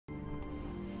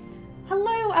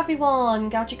Hello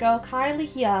everyone, GadgetGirlKylie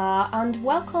here, and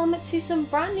welcome to some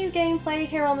brand new gameplay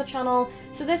here on the channel.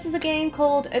 So this is a game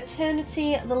called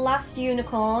Eternity: The Last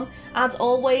Unicorn. As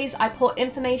always, I put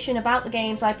information about the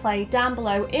games I play down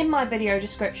below in my video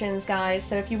descriptions, guys,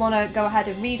 so if you want to go ahead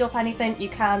and read up anything, you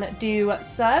can do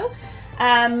so.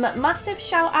 Massive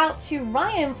shout out to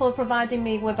Ryan for providing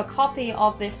me with a copy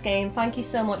of this game. Thank you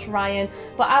so much, Ryan.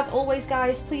 But as always,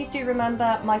 guys, please do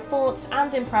remember my thoughts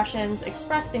and impressions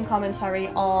expressed in commentary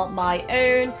are my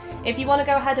own. If you want to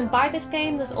go ahead and buy this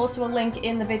game, there's also a link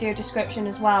in the video description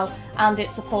as well, and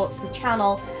it supports the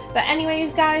channel. But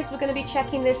anyways, guys, we're going to be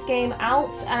checking this game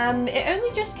out. It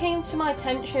only just came to my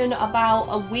attention about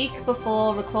a week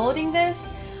before recording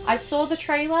this. I saw the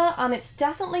trailer and it's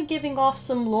definitely giving off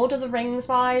some Lord of the Rings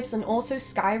vibes and also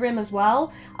Skyrim as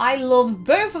well. I love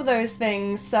both of those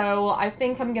things, so I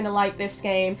think I'm going to like this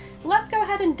game. So let's go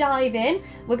ahead and dive in.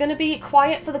 We're going to be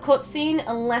quiet for the cutscene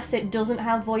unless it doesn't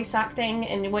have voice acting,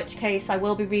 in which case I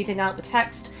will be reading out the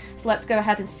text. So let's go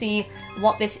ahead and see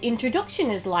what this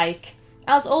introduction is like.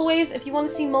 As always, if you want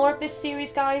to see more of this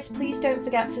series, guys, please don't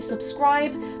forget to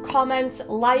subscribe, comment,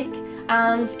 like,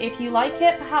 and if you like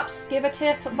it, perhaps give a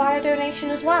tip via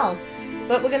donation as well.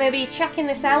 But we're going to be checking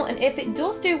this out, and if it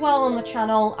does do well on the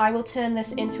channel, I will turn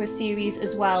this into a series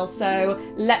as well, so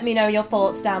let me know your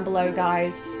thoughts down below,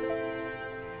 guys.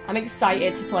 I'm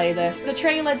excited to play this. The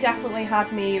trailer definitely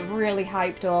had me really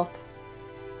hyped up.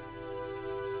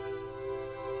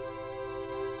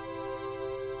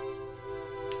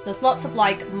 There's lots of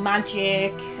like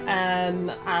magic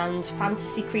and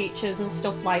fantasy creatures and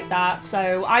stuff like that,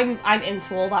 so I'm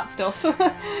into all that stuff.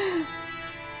 Oh,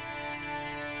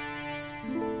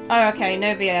 okay,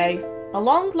 no VA. A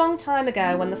long time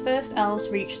ago, when the first elves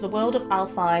reached the world of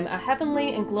Alfheim, a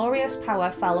heavenly and glorious power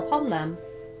fell upon them.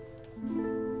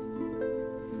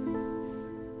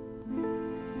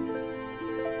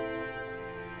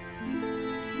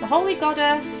 The holy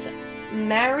goddess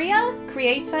Maria,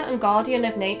 creator and guardian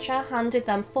of nature, handed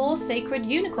them 4 sacred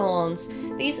unicorns.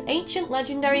 These ancient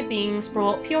legendary beings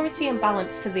brought purity and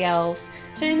balance to the elves,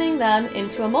 turning them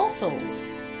into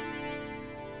immortals.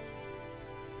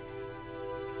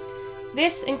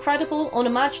 This incredible,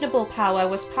 unimaginable power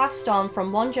was passed on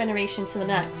from one generation to the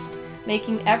next,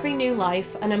 making every new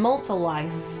life an immortal life.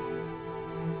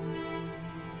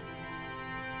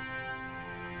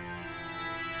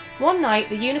 One night,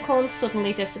 the unicorns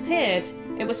suddenly disappeared.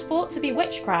 It was thought to be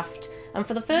witchcraft, and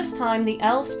for the first time the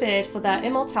elves feared for their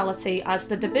immortality as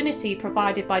the divinity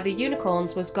provided by the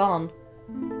unicorns was gone.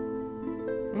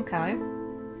 Okay.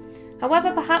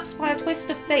 However, perhaps by a twist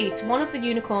of fate, one of the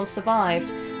unicorns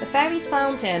survived. The fairies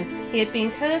found him. He had been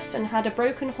cursed and had a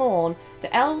broken horn.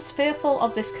 The elves, fearful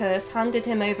of this curse, handed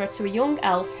him over to a young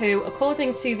elf who,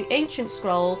 according to the ancient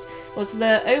scrolls, was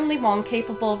the only one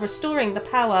capable of restoring the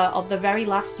power of the very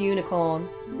last unicorn.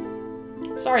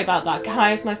 Sorry about that,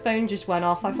 guys. My phone just went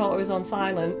off. I thought it was on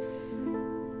silent.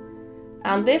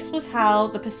 And this was how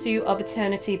the pursuit of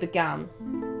eternity began.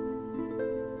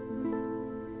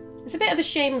 It's a bit of a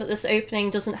shame that this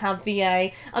opening doesn't have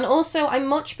VA, and also I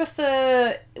much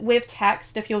prefer with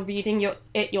text if you're reading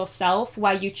it yourself,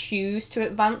 where you choose to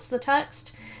advance the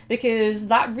text, because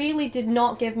that really did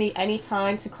not give me any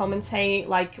time to commentate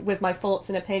like with my thoughts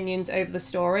and opinions over the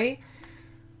story.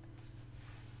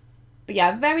 But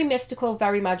yeah, very mystical,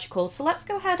 very magical. So let's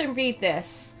go ahead and read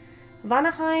this.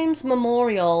 Vanaheim's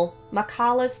Memorial,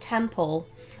 Makala's Temple.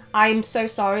 I'm so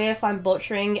sorry if I'm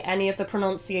butchering any of the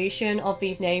pronunciation of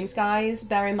these names, guys.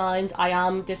 Bear in mind, I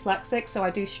am dyslexic, so I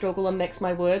do struggle and mix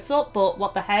my words up, but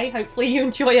what the hey, hopefully you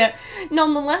enjoy it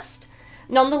nonetheless.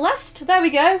 There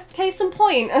we go, case in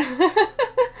point.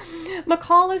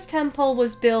 Makala's temple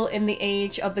was built in the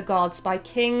Age of the Gods by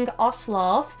King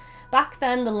Oslov. Back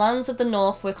then, the lands of the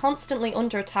north were constantly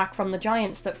under attack from the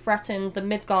giants that threatened the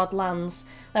Midgard lands.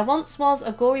 There once was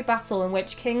a gory battle in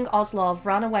which King Oslov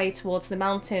ran away towards the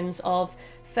mountains of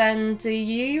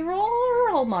Fenrir.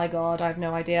 Oh my god, I have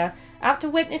no idea. After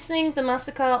witnessing the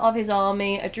massacre of his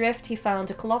army adrift, he found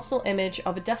a colossal image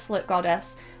of a desolate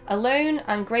goddess. Alone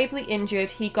and gravely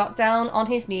injured, he got down on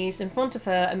his knees in front of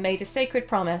her and made a sacred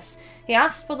promise. He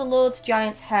asked for the Lord's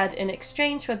giant's head in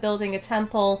exchange for building a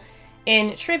temple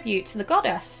in tribute to the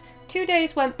goddess. 2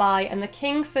 days went by, and the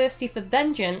king, thirsty for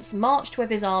vengeance, marched with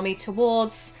his army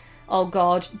towards, oh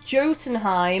god,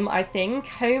 Jotunheim, I think,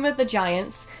 home of the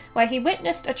giants, where he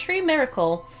witnessed a true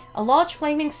miracle. A large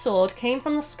flaming sword came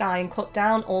from the sky and cut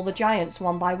down all the giants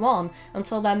one by one,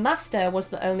 until their master was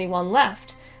the only one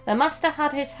left. Their master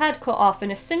had his head cut off in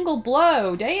a single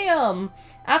blow, damn!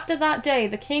 After that day,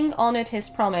 the king honoured his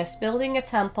promise, building a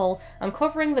temple and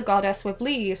covering the goddess with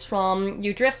leaves from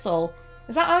Yggdrasil.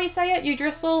 Is that how you say it,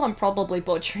 Yggdrasil? I'm probably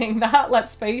butchering that,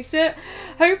 let's face it.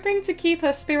 Hoping to keep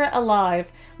her spirit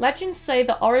alive. Legends say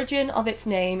the origin of its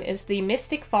name is the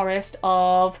mystic forest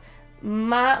of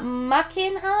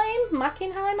Machinheim,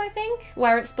 I think?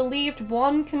 Where it's believed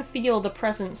one can feel the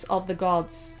presence of the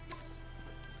gods.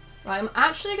 Right, I'm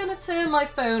actually going to turn my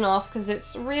phone off because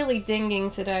it's really dinging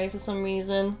today for some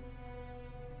reason.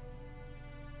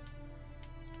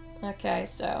 Okay,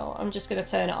 so I'm just going to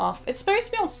turn it off. It's supposed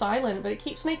to be on silent, but it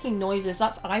keeps making noises.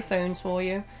 That's iPhones for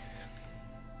you.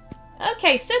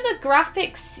 Okay, so the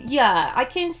graphics, yeah, I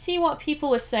can see what people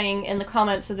were saying in the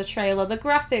comments of the trailer. The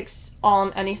graphics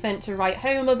aren't anything to write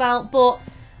home about, but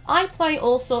I play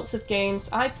all sorts of games.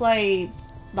 I play,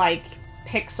 like,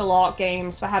 pixel art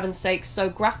games, for heaven's sakes, so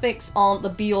graphics aren't the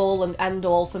be-all and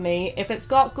end-all for me. If it's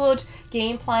got good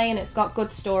gameplay and it's got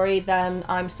good story, then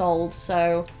I'm sold,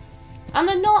 so... And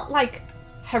they're not, like,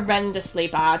 horrendously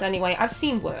bad anyway. I've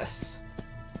seen worse.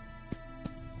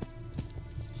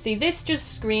 See, this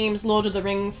just screams Lord of the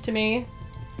Rings to me.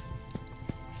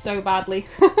 So badly.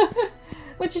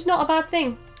 Which is not a bad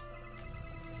thing.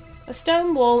 A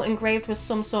stone wall engraved with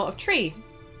some sort of tree.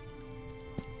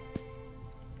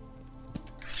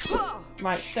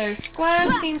 Right, so square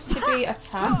seems to be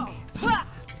attack.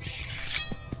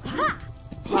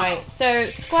 Right, so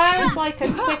square is like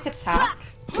a quick attack.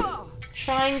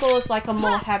 Triangle is like a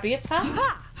more heavy attack.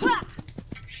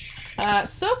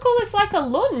 Circle is like a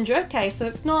lunge. Okay, so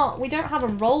it's not... We don't have a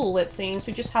roll, it seems.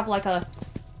 We just have like a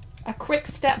quick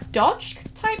step dodge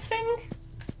type thing.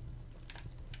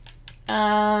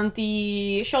 And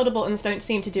the shoulder buttons don't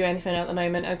seem to do anything at the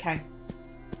moment. Okay.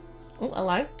 Oh,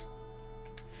 hello.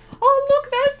 Oh,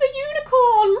 look, there's the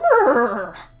unicorn!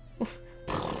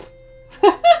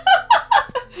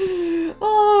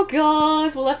 Oh,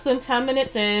 God. We're less than 10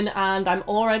 minutes in, and I'm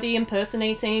already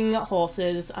impersonating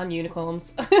horses and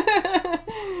unicorns.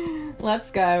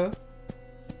 Let's go.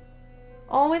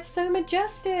 Oh, it's so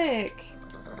majestic.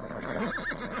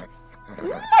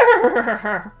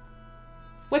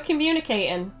 We're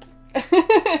communicating.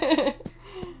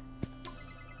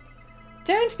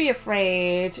 Don't be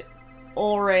afraid,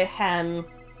 Aurehen.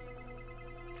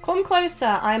 Come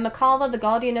closer. I am Makala, the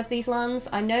guardian of these lands.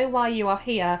 I know why you are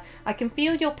here. I can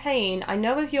feel your pain. I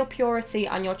know of your purity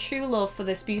and your true love for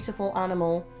this beautiful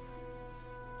animal.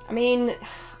 I mean,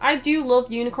 I do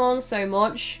love unicorns so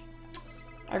much.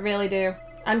 I really do.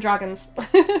 And dragons.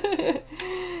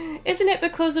 Isn't it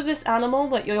because of this animal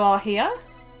that you are here?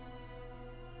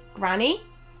 Granny?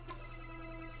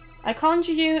 I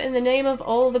conjure you in the name of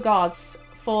all the gods,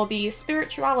 for the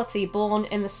spirituality born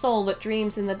in the soul that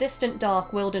dreams in the distant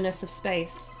dark wilderness of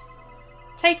space.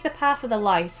 Take the path of the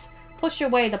light, push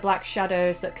away the black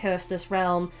shadows that curse this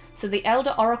realm, so the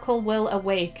Elder Oracle will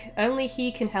awake. Only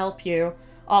he can help you.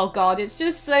 Oh god, it's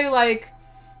just so, like,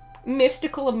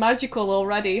 mystical and magical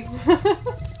already.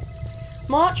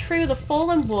 March through the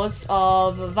fallen woods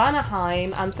of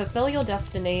Vanaheim and fulfill your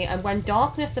destiny, and when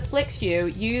darkness afflicts you,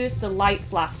 use the light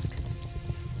flask.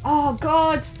 Oh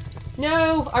god!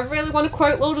 No, I really want to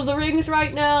quote Lord of the Rings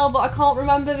right now, but I can't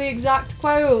remember the exact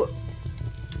quote.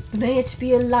 May it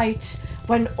be a light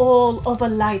when all other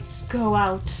lights go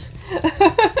out.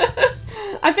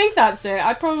 I think that's it.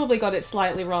 I probably got it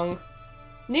slightly wrong.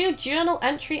 New journal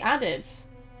entry added.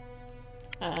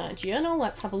 Journal,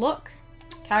 let's have a look.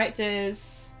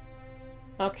 Characters.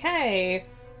 Okay.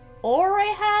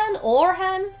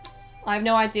 Aurehen? I have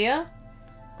no idea.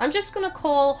 I'm just gonna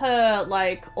call her,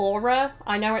 like, Aura.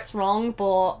 I know it's wrong,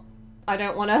 but I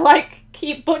don't want to, like,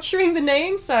 keep butchering the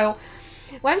name, so...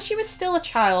 When she was still a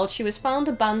child, she was found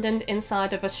abandoned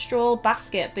inside of a straw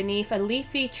basket beneath a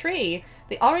leafy tree.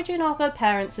 The origin of her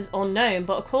parents is unknown,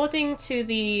 but according to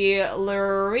the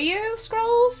Lurio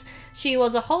scrolls, she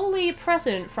was a holy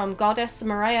present from goddess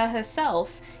Maria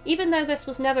herself, even though this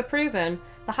was never proven.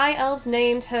 The High Elves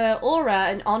named her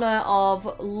Aura in honor of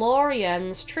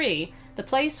Lorien's tree, the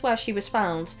place where she was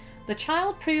found. The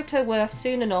child proved her worth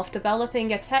soon enough,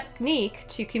 developing a technique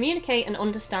to communicate and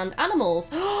understand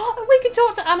animals. We can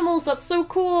talk to animals, that's so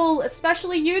cool!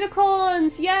 Especially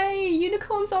unicorns! Yay!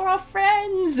 Unicorns are our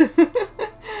friends!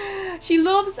 She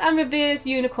loves and reveres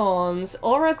unicorns.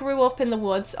 Aura grew up in the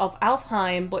woods of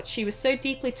Alfheim, but she was so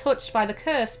deeply touched by the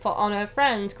curse put on her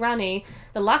friend, Granny,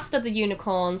 the last of the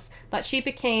unicorns, that she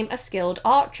became a skilled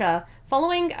archer.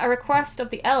 Following a request of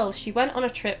the elves, she went on a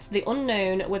trip to the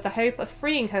unknown with the hope of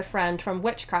freeing her friend from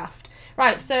witchcraft.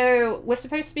 Right, so we're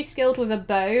supposed to be skilled with a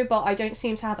bow, but I don't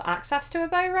seem to have access to a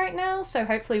bow right now, so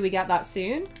hopefully we get that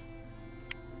soon.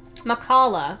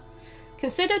 Makala.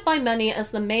 Considered by many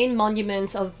as the main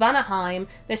monument of Vanaheim,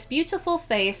 this beautiful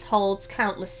face holds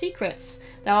countless secrets.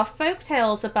 There are folk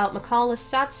tales about Makala's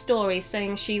sad story,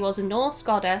 saying she was a Norse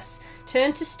goddess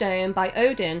turned to stone by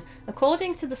Odin.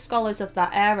 According to the scholars of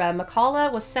that era,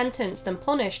 Makala was sentenced and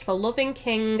punished for loving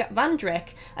King Vandric,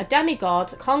 a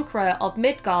demigod, conqueror of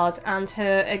Midgard, and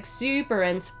her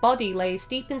exuberant body lays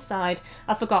deep inside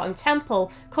a forgotten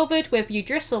temple, covered with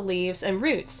Yggdrasil leaves and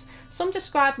roots. Some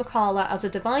describe Makala as a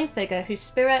divine figure whose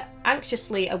spirit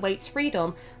anxiously awaits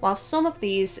freedom. While some of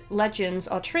these legends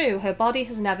are true, her body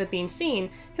has never been seen.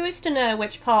 Who is to know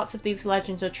which parts of these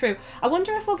legends are true? I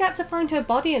wonder if we'll get to find her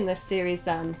body in this series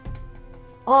then.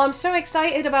 Oh, I'm so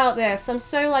excited about this. I'm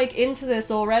so, like, into this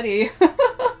already.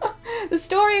 The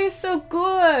story is so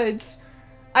good.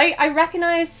 I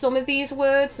recognise some of these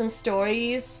words and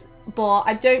stories, but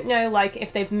I don't know, like,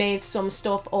 if they've made some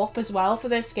stuff up as well for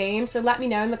this game, so let me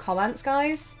know in the comments,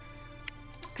 guys.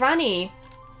 Granny.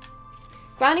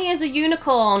 Granny is a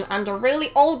unicorn, and a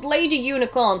really old lady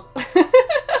unicorn.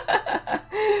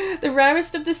 The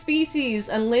rarest of the species,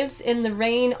 and lives in the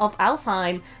Reign of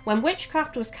Alfheim, when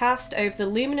witchcraft was cast over the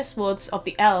luminous woods of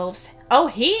the elves.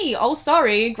 Oh,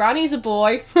 sorry, Granny's a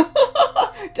boy.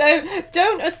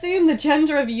 Don't assume the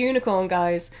gender of a unicorn,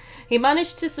 guys. He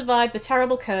managed to survive the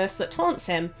terrible curse that haunts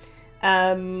him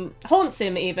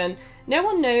even. No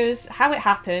one knows how it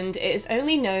happened. It is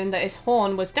only known that his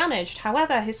horn was damaged.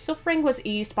 However, his suffering was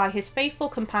eased by his faithful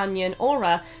companion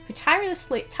Aurehen, who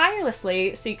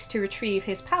tirelessly seeks to retrieve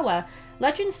his power.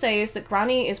 Legend says that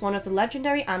Granny is one of the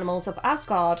legendary animals of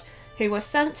Asgard, who were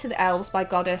sent to the elves by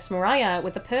goddess Maria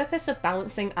with the purpose of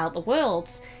balancing out the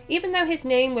worlds. Even though his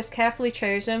name was carefully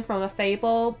chosen from a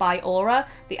fable by Aurehen,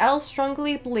 the elves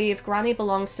strongly believe Granny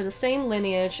belongs to the same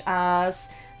lineage as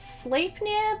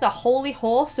Sleipnir, the holy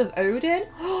horse of Odin.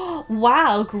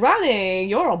 Wow, Granny,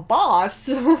 you're a boss.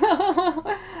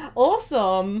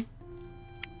 Awesome.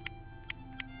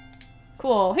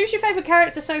 Cool. Who's your favourite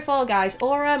character so far, guys?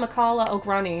 Aurehen, Makala, or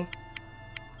Granny?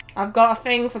 I've got a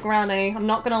thing for Granny, I'm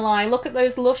not gonna lie. Look at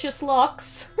those luscious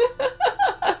locks.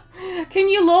 Can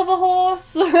you love a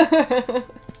horse?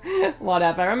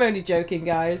 Whatever, I'm only joking,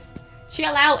 guys.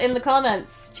 Chill out in the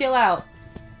comments. Chill out.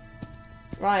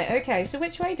 Right, okay, so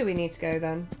which way do we need to go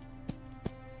then?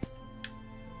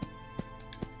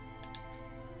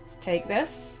 Let's take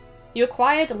this. You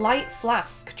acquired Light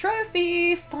Flask.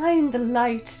 Trophy! Find the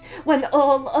light when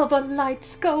all other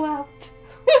lights go out.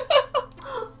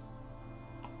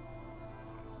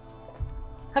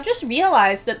 I've just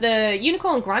realised that the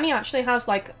Unicorn Granny actually has,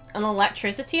 like, an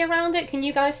electricity around it. Can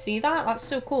you guys see that? That's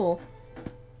so cool.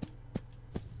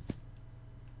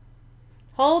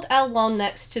 Hold L1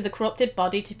 next to the corrupted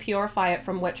body to purify it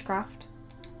from witchcraft.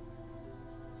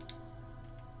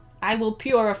 I will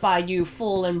purify you,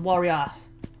 fallen warrior.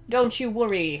 Don't you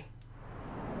worry.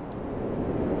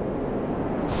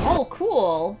 Oh,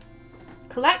 cool.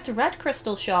 Collect red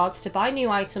crystal shards to buy new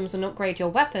items and upgrade your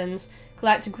weapons.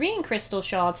 Collect green crystal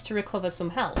shards to recover some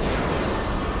health.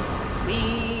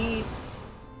 Sweet.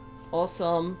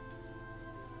 Awesome.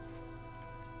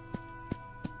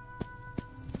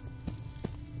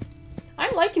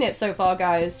 I'm liking it so far,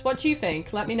 guys. What do you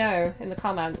think? Let me know in the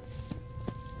comments.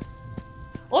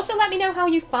 Also, let me know how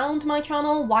you found my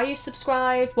channel, why you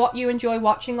subscribed, what you enjoy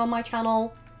watching on my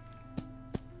channel.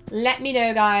 Let me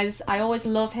know, guys. I always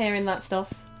love hearing that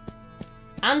stuff.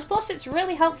 And plus, it's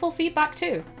really helpful feedback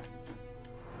too.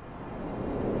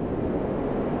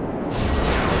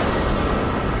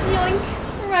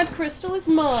 Yoink! The red crystal is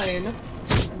mine.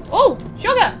 Oh!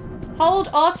 Sugar! Hold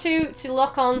R2 to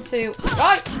lock on to...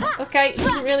 Right! Okay, it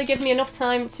doesn't really give me enough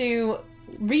time to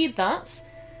read that.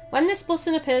 When this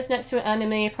button appears next to an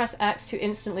enemy, press X to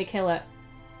instantly kill it.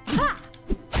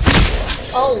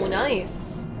 Oh,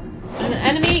 nice. And an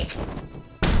enemy...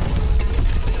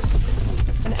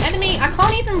 I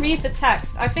can't even read the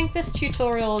text. I think this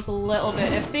tutorial is a little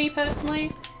bit iffy,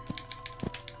 personally.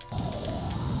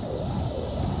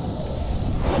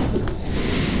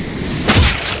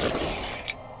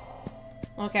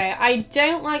 Okay, I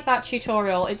don't like that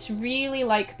tutorial. It's really,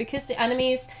 like, because the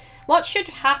enemies... What should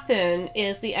happen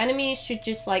is the enemies should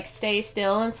just, like, stay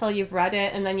still until you've read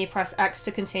it and then you press X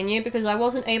to continue, because I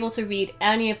wasn't able to read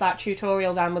any of that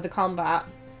tutorial then with the combat.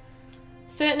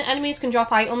 Certain enemies can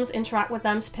drop items, interact with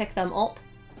them to pick them up.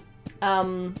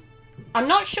 I'm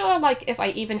not sure, like, if I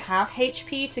even have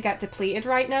HP to get depleted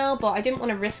right now, but I didn't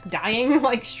want to risk dying,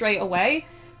 like, straight away.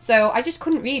 So I just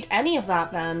couldn't read any of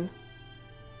that then.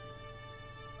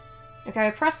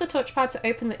 Okay, press the touchpad to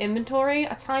open the inventory.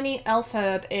 A tiny elf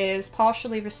herb is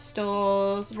partially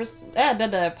restores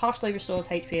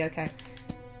HP, okay.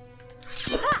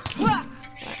 Right,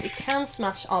 We can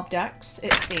smash objects,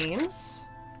 it seems.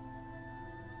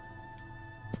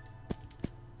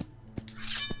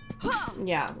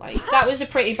 Yeah, like, that was a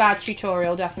pretty bad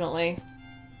tutorial, definitely.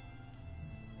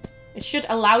 It should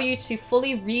allow you to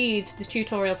fully read the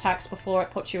tutorial text before it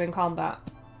puts you in combat.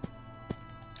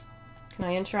 Can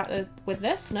I interact with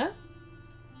this? No?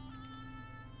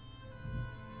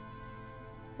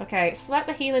 Okay, select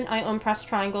the healing item, press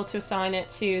triangle to assign it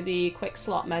to the quick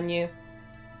slot menu.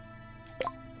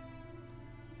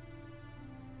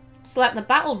 Select the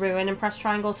battle ruin and press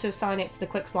triangle to assign it to the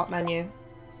quick slot menu.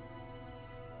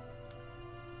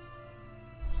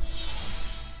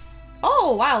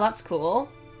 Oh, wow, that's cool.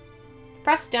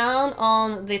 Press down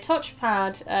on the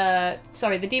touchpad,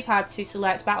 sorry, the D-pad to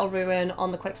select battle ruin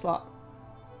on the quick slot.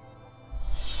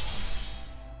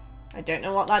 I don't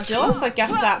know what that does. I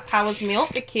guess that powers me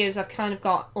up because I've kind of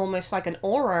got almost like an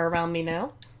aura around me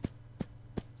now.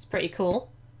 It's pretty cool.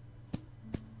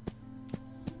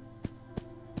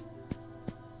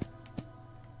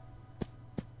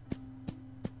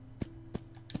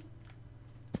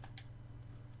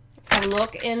 Let's have a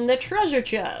look in the treasure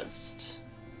chest.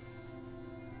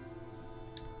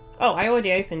 Oh, I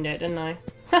already opened it, didn't I?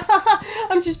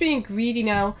 I'm just being greedy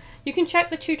now. You can check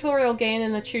the tutorial gain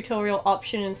in the tutorial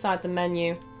option inside the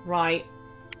menu. Right.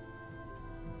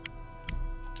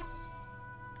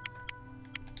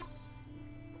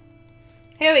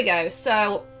 Here we go.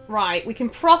 So, right, we can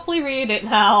properly read it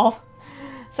now.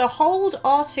 So hold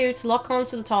R2 to lock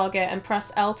onto the target and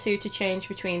press L2 to change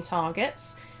between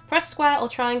targets. Press square or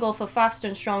triangle for fast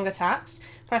and strong attacks.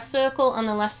 Press circle and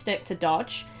the left stick to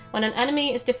dodge. When an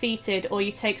enemy is defeated or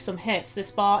you take some hits, this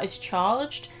bar is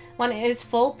charged. When it is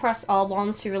full, press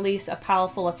R1 to release a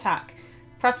powerful attack.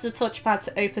 Press the touchpad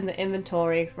to open the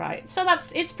inventory. Right, so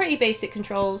it's pretty basic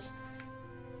controls.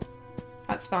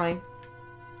 That's fine.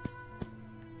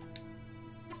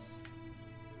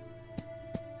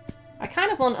 I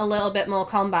kind of want a little bit more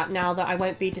combat now that I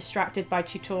won't be distracted by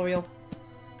tutorial.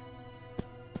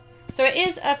 So it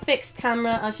is a fixed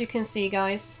camera, as you can see,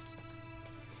 guys.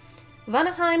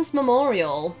 Vanaheim's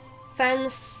Memorial.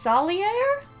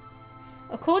 Fensalier?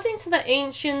 According to the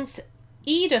ancient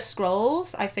Edda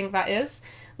scrolls, I think that is,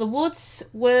 the woods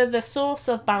were the source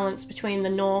of balance between the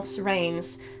Norse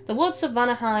reigns. The woods of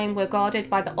Vanaheim were guarded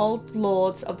by the old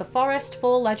lords of the forest,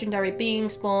 four legendary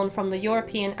beings born from the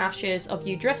European ashes of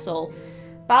Yggdrasil.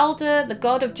 Balder, the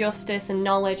god of justice and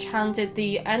knowledge, handed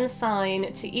the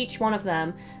ensign to each one of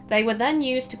them. They were then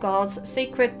used to guard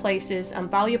sacred places and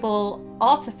valuable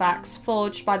artifacts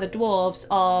forged by the dwarves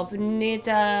of Nidavellir.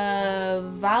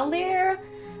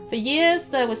 For years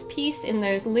there was peace in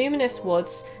those luminous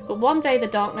woods, but one day the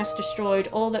darkness destroyed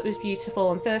all that was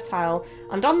beautiful and fertile,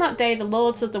 and on that day the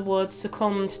lords of the woods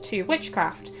succumbed to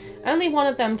witchcraft. Only one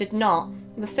of them did not,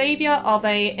 the saviour of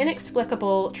an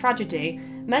inexplicable tragedy.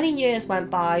 Many years went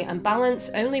by, and balance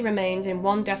only remained in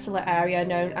one desolate area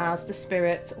known as the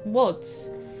Spirit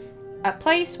Woods. A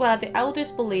place where the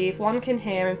elders believe one can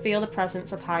hear and feel the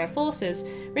presence of higher forces.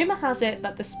 Rumour has it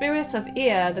that the spirit of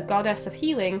Eir, the goddess of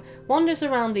healing, wanders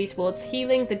around these woods,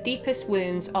 healing the deepest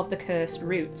wounds of the cursed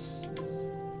roots.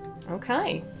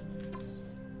 Okay.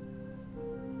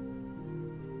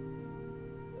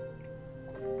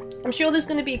 I'm sure there's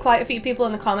going to be quite a few people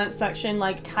in the comments section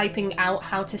like typing out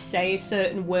how to say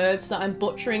certain words that I'm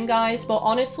butchering, guys, but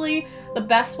honestly, the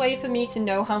best way for me to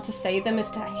know how to say them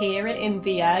is to hear it in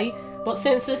VA. But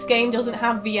since this game doesn't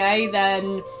have VA,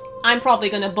 then I'm probably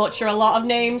going to butcher a lot of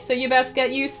names, so you best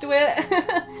get used to it.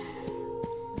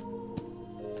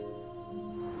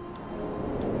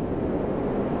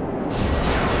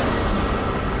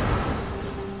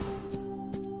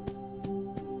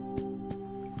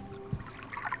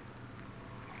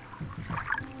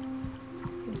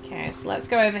 Okay, so let's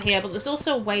go over here, but there's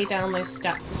also a way down those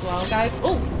steps as well, guys.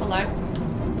 Oh, hello.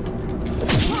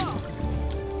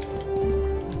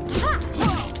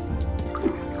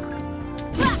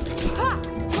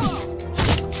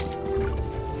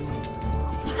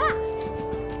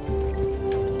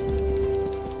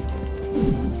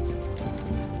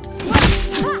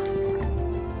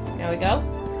 There we go.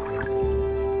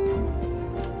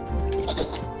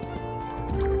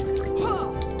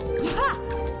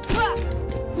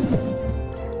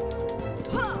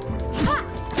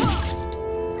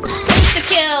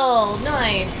 Kill!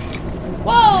 Nice!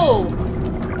 Whoa!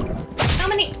 How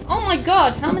many? Oh my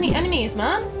god, how many enemies,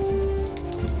 man?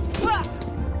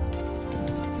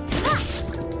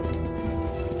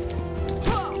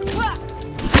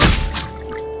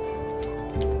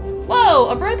 Whoa!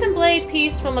 A broken blade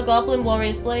piece from a goblin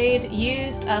warrior's blade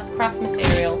used as craft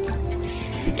material.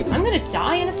 I'm gonna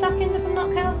die in a second if I'm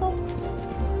not careful.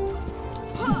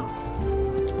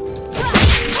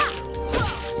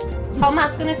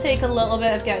 Combat's gonna take a little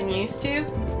bit of getting used to.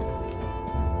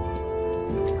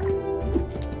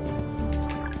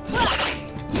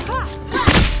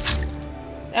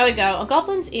 There we go. A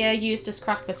goblin's ear used as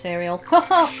craft material.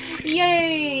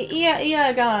 Yay!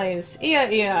 Ear, guys.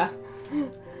 Ear.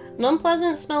 An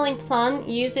unpleasant smelling plant.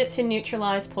 Use it to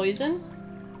neutralize poison.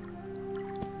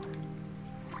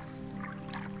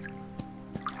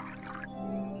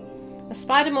 A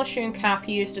spider mushroom cap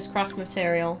used as craft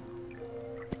material.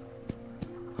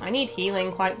 I need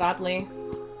healing quite badly.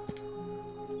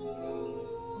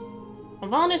 A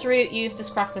Varna's root used as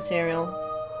craft material.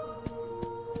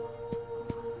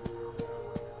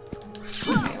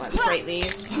 Okay, let's rate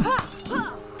these.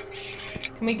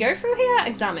 Can we go through here?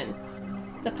 Examine.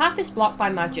 The path is blocked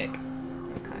by magic.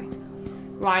 Okay.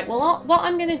 Right, well, what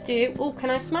I'm gonna do... Oh,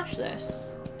 can I smash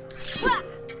this?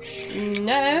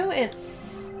 No,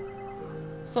 it's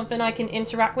something I can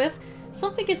interact with.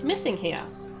 Something is missing here.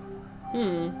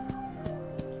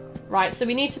 Right, so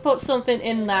we need to put something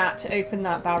in that to open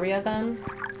that barrier then.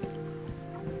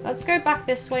 Let's go back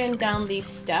this way and down these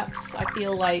steps. I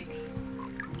feel like...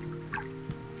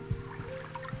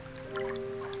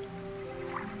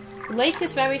 The lake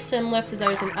is very similar to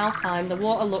those in Alfheim. The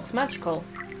water looks magical.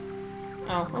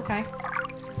 Oh, okay.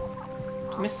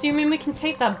 I'm assuming we can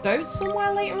take that boat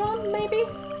somewhere later on, maybe?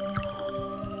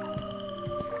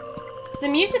 The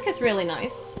music is really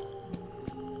nice.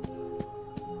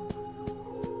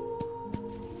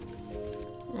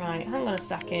 Right, hang on a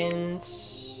second.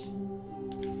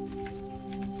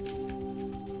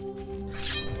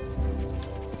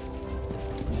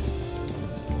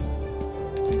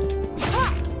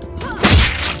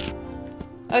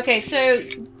 Okay, so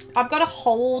I've got a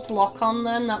hold lock on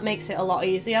then, that makes it a lot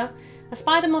easier. A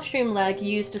spider mushroom leg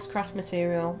used as craft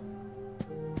material.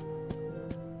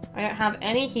 I don't have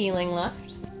any healing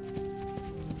left.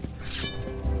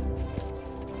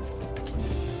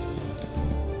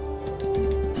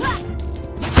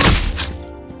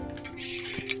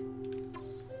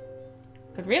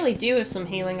 Could really do with some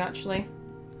healing actually.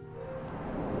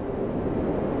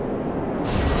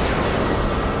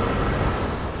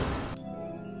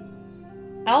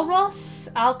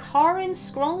 Elros Alkarin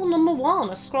Scroll number 1.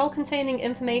 A scroll containing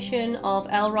information of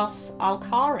Elros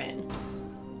Alkarin.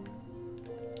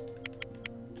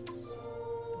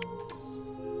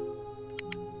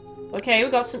 Okay,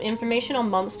 we got some information on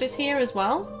monsters here as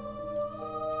well.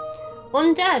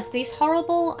 Undead. These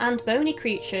horrible and bony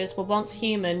creatures were once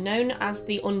human, known as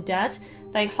the undead.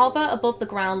 They hover above the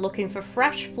ground looking for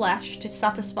fresh flesh to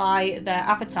satisfy their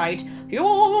appetite.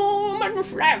 Human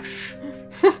flesh!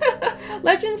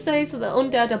 Legend says that the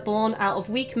undead are born out of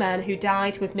weak men who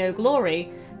died with no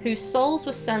glory, whose souls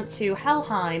were sent to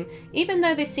Helheim. Even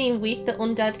though they seem weak, the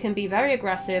undead can be very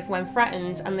aggressive when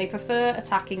threatened, and they prefer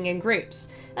attacking in groups.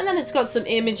 And then it's got some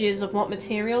images of what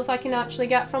materials I can actually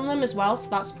get from them as well, so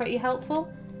that's pretty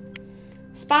helpful.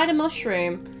 Spider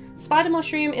mushroom. Spider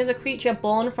mushroom is a creature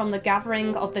born from the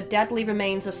gathering of the deadly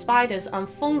remains of spiders and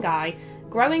fungi,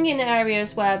 growing in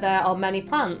areas where there are many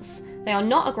plants. They are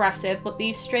not aggressive, but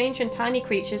these strange and tiny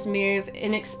creatures move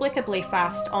inexplicably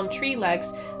fast on tree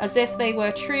legs as if they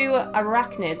were true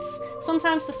arachnids.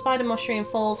 Sometimes the spider mushroom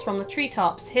falls from the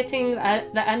treetops, hitting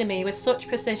the enemy with such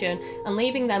precision and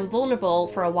leaving them vulnerable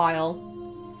for a while.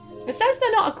 It says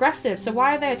they're not aggressive, so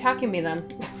why are they attacking me then?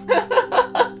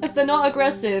 If they're not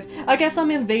aggressive, I guess I'm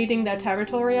invading their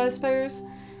territory, I suppose.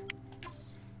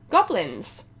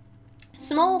 Goblins.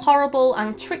 Small, horrible,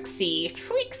 and tricksy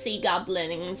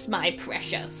goblins, my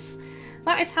precious.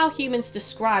 That is how humans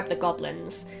describe the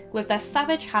goblins. With their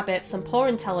savage habits and poor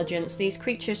intelligence, these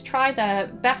creatures try their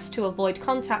best to avoid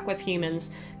contact with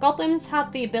humans. Goblins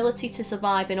have the ability to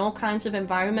survive in all kinds of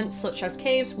environments such as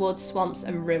caves, woods, swamps,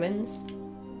 and ruins.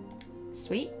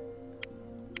 Sweet.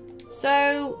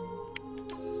 So...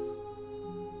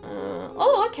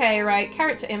 oh, okay, right.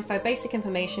 Character info, basic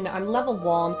information. I'm level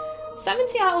 1.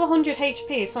 70 out of 100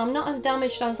 HP, so I'm not as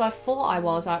damaged as I thought I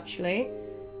was, actually.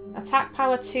 Attack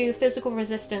power 2, physical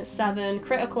resistance 7,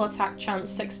 critical attack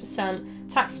chance 6%,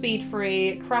 attack speed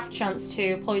 3, craft chance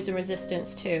 2, poison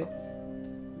resistance 2.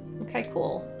 Okay,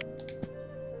 cool.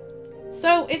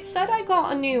 So, it said I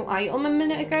got a new item a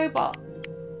minute ago, but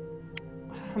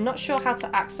I'm not sure how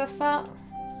to access that.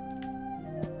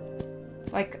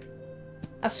 Like,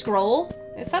 a scroll?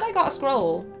 It said I got a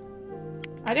scroll.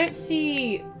 I don't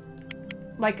see...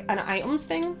 like an items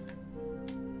thing?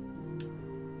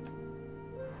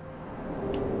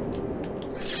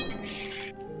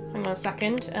 Hang on a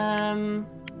second.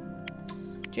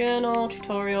 Journal,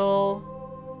 tutorial.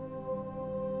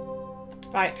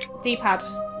 Right, D-pad.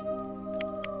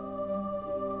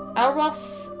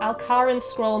 Elros Alcaran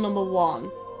scroll number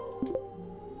 1.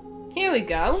 Here we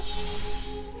go.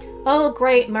 Oh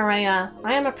great, Maria.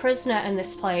 I am a prisoner in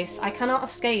this place. I cannot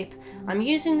escape. I'm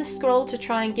using the scroll to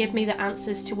try and give me the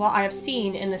answers to what I have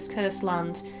seen in this cursed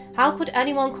land. How could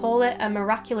anyone call it a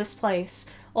miraculous place?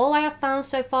 All I have found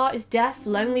so far is death,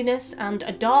 loneliness, and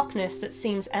a darkness that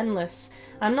seems endless.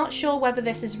 I'm not sure whether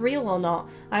this is real or not.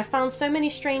 I have found so many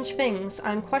strange things,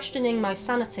 I'm questioning my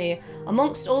sanity.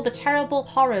 Amongst all the terrible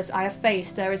horrors I have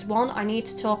faced, there is one I need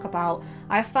to talk about.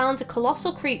 I have found a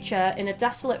colossal creature in a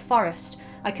desolate forest.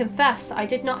 I confess I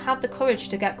did not have the courage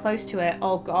to get close to it.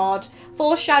 Oh god.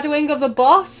 Foreshadowing of a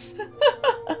boss?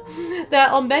 There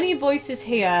are many voices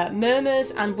here,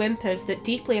 murmurs and whimpers that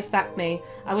deeply affect me.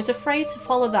 I was afraid to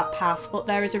follow that path, but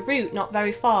there is a route not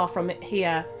very far from it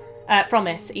here. From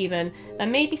it, even. There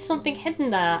may be something hidden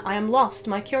there. I am lost.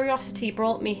 My curiosity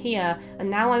brought me here, and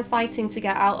now I'm fighting to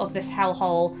get out of this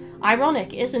hellhole.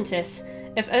 Ironic, isn't it?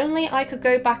 If only I could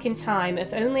go back in time,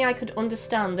 if only I could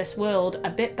understand this world a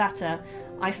bit better.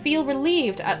 I feel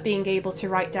relieved at being able to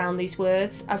write down these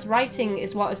words, as writing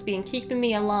is what has been keeping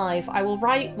me alive. I will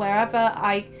write wherever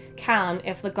I can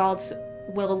if the gods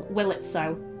will it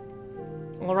so.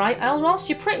 Alright, Elros,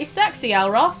 you're pretty sexy,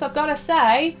 Elros, I've gotta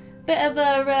say. Bit of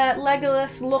a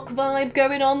Legolas look vibe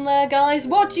going on there, guys.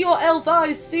 What do your elf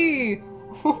eyes see?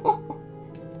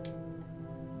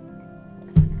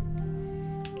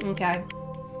 Okay.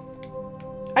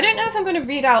 I don't know if I'm going to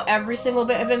read out every single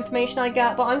bit of information I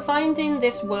get, but I'm finding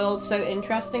this world so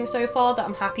interesting so far that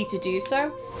I'm happy to do so.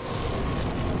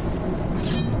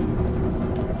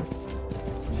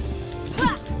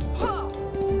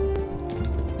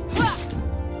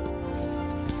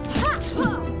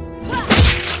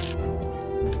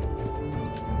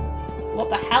 What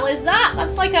the hell is that?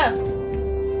 That's like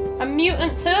a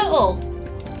mutant turtle.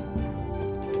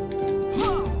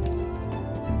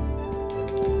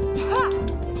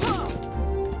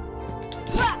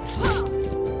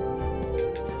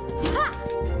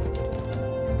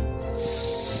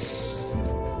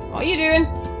 What are you doing?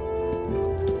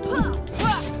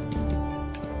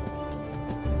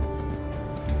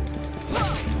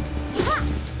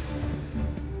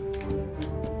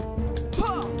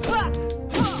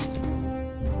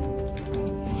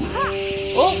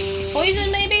 Oh,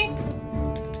 poison maybe?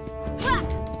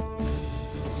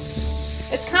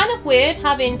 It's kind of weird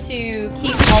having to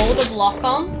keep hold of lock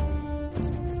on.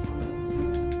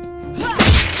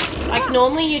 Like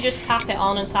normally you just tap it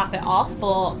on and tap it off,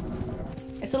 but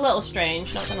it's a little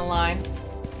strange, not gonna lie.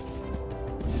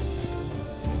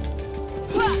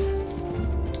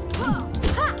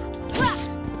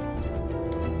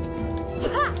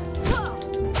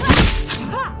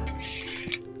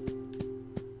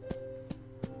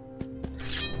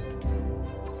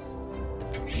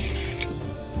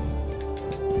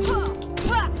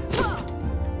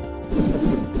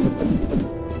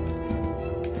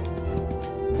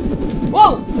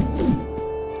 Whoa!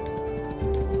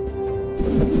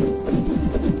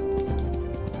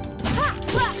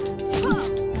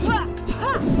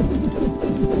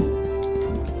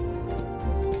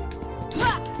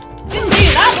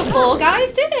 Before,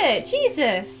 guys, did it?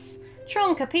 Jesus!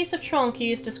 Trunk, a piece of trunk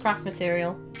used as craft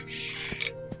material.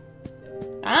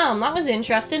 Damn, that was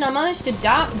interesting. I managed to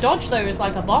dodge those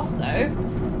like a boss, though.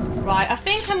 Right, I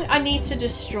think I need to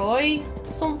destroy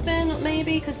something,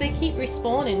 maybe, because they keep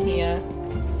respawning here.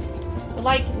 They're,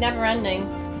 like, never-ending.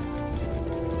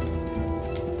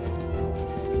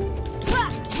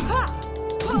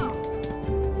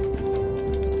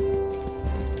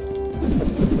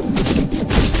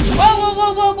 Whoa, whoa,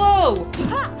 whoa, whoa, whoa!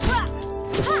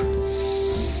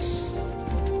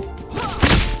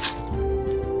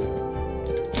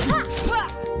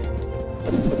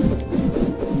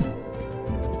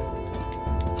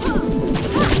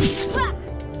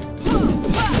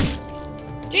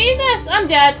 Jesus, I'm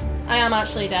dead. I am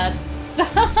actually dead.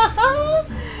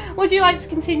 Would you like to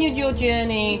continue your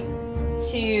journey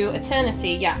to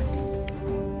eternity? Yes.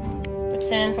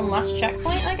 Return from last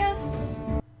checkpoint, I guess?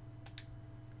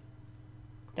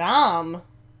 Damn.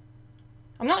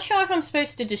 I'm not sure if I'm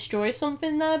supposed to destroy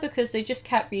something there because they just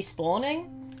kept respawning.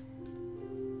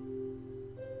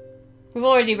 We've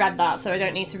already read that, so I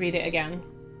don't need to read it again.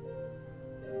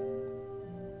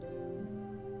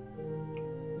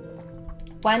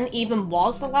 When even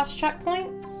was the last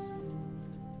checkpoint?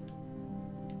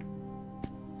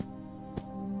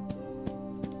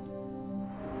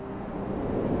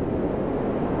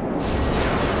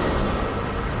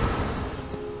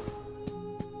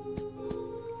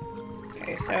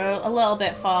 Okay, so a little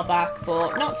bit far back,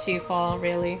 but not too far,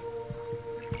 really.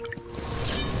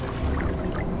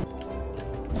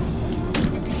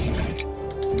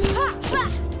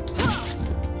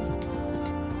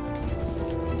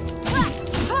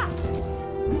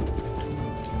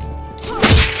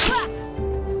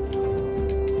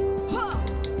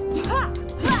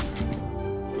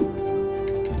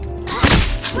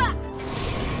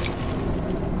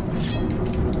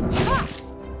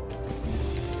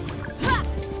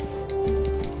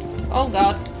 Oh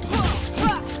god.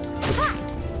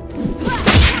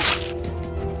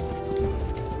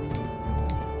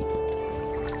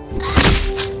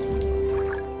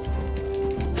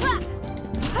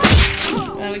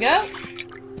 There we go.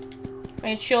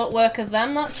 Made short work of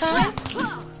them that time.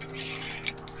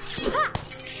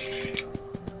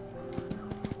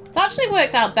 It's actually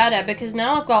worked out better because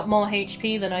now I've got more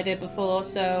HP than I did before,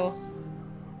 so...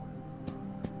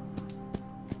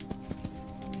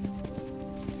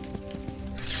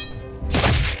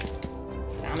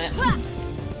 Damn it.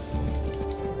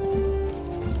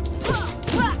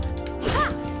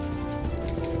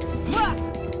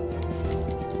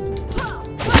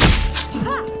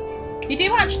 You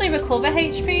do actually recover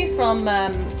HP from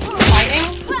fighting.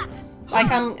 Like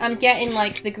I'm getting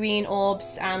like the green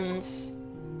orbs and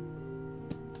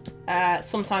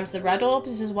sometimes the red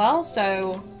orbs as well,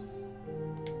 so...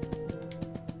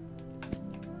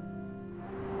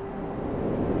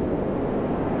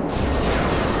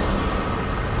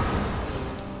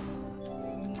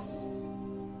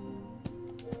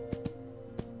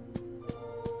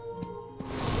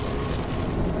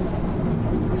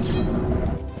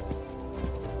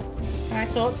 Can I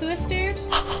talk to this dude?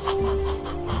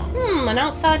 An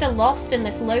outsider lost in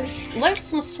this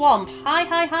loathsome swamp. Hi,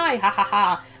 ha ha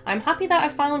ha. I'm happy that I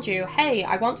found you. Hey,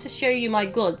 I want to show you my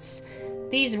goods.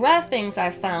 These rare things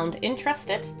I've found.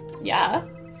 Interested? Yeah.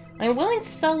 I'm willing to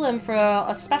sell them for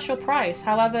a special price.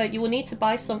 However, you will need to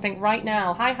buy something right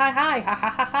now. Hi, ha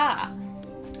ha.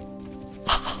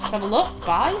 Let's have a look.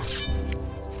 Buy.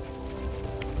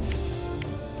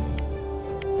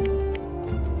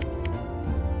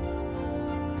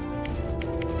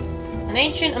 An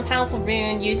ancient and powerful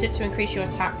rune, use it to increase your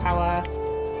attack power.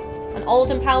 An old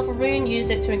and powerful rune, use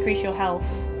it to increase your health.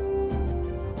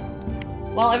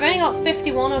 Well, I've only got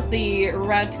 51 of the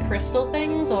red crystal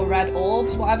things, or red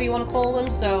orbs, whatever you want to call them,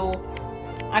 so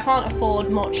I can't afford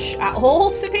much at all,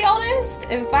 to be honest.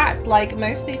 In fact, like,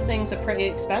 most of these things are pretty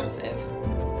expensive.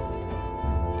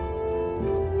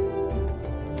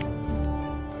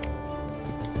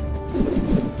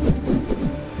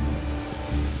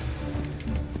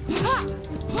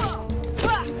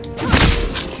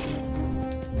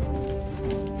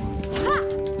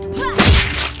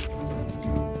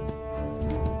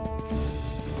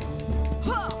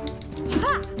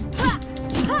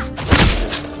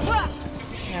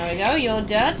 You're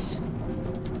dead.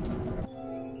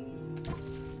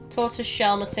 Tortoise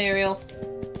shell material.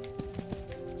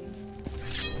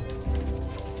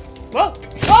 Whoa!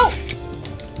 Whoa!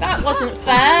 That wasn't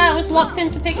fair! I was locked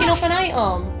into picking up an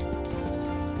item.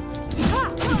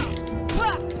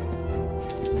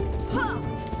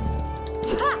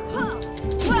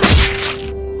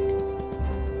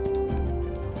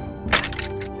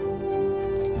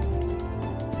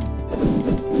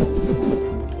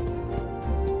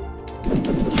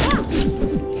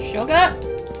 Sugar.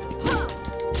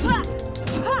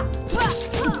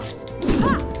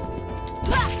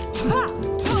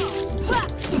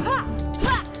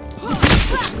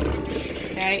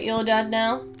 Okay, you're dead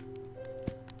now.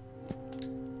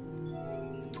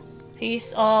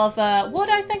 Piece of wood,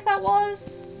 I think that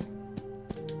was.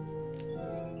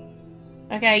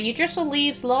 Okay, you just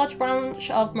leaves large branch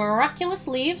of miraculous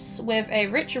leaves with a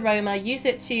rich aroma. Use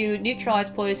it to neutralize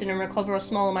poison and recover a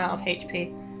small amount of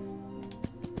HP.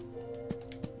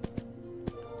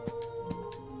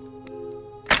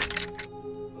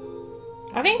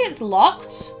 I think it's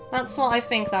locked. That's what I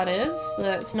think that is.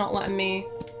 That it's not letting me...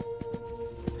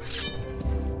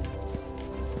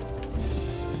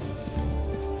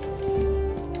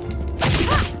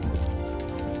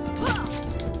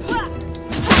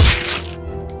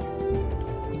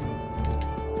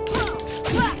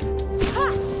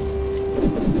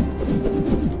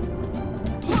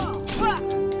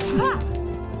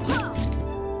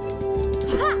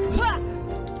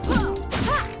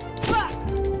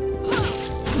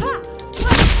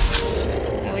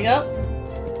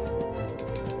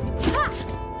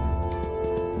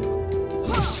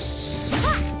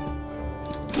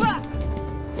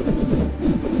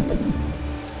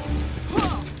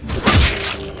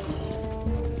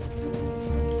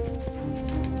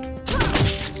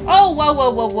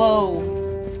 Whoa.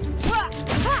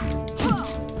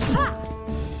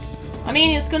 I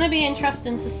mean, it's gonna be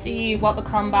interesting to see what the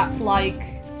combat's like.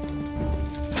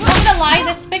 Not gonna lie,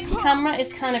 this fixed camera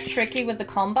is kind of tricky with the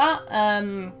combat.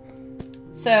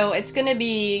 So it's gonna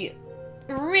be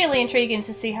really intriguing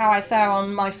to see how I fare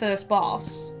on my first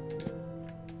boss.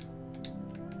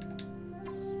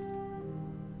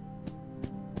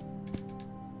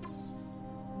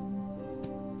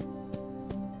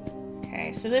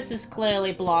 So this is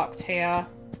clearly blocked here.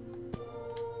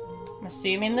 I'm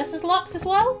assuming this is locked as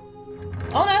well?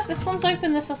 Oh no, this one's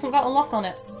open, this hasn't got a lock on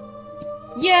it.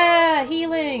 Yeah!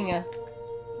 Healing!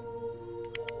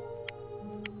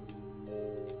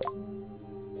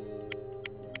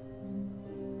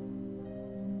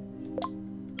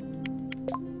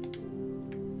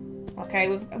 Okay,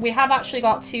 we have actually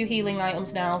got 2 healing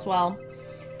items now as well.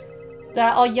 There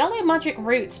are yellow magic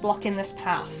roots blocking this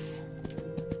path.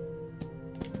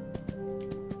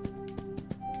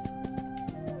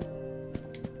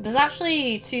 There's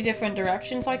actually 2 different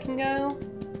directions I can go.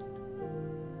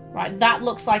 Right, that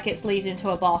looks like it's leading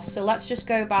to a boss, so let's just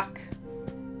go back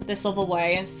this other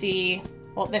way and see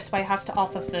what this way has to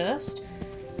offer first.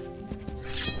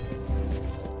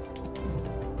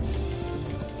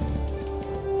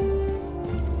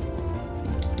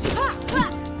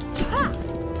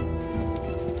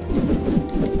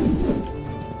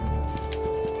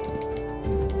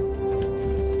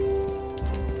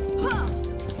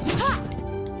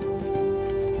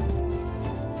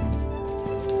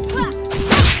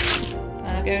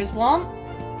 Goes one.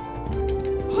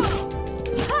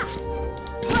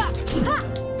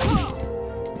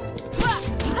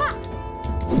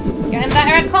 Getting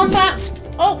better at combat.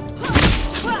 Oh!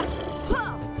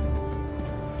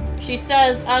 She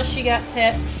says as she gets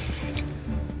hit.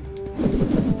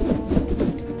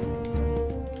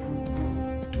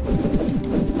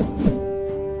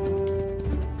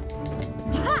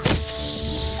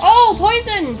 Oh,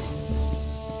 poisoned!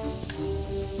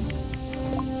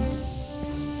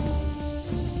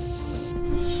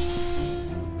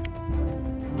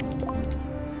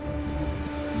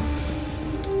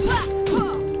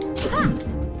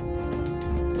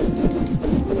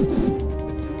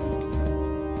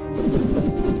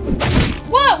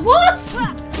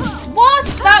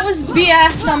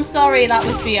 BS, I'm sorry, that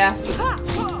was BS.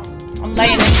 I'm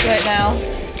laying into it now.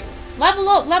 Level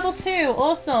up, level 2,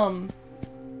 awesome.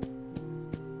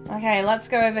 Okay, let's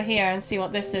go over here and see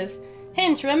what this is.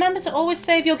 Hint, remember to always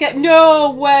save your get-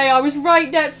 No way, I was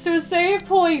right next to a save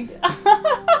point.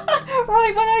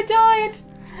 Right when I died.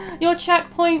 Your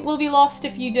checkpoint will be lost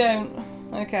if you don't.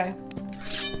 Okay.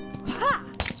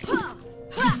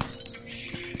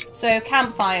 So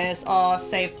campfires are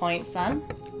save points then.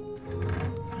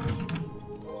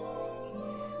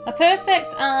 A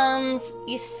perfect and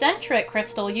eccentric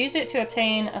crystal. Use it to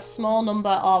obtain a small number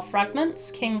of fragments.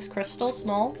 King's crystal,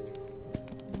 small.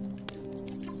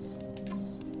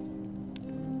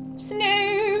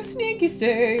 Snow, sneaky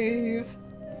save.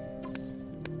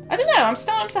 I don't know, I'm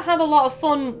starting to have a lot of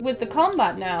fun with the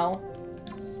combat now.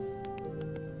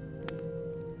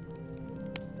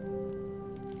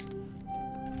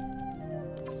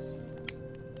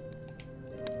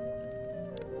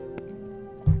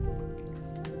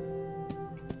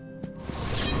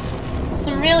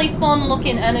 Some really fun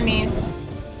looking enemies.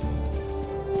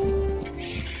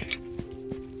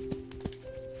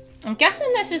 I'm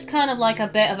guessing this is kind of like a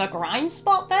bit of a grind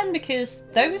spot then, because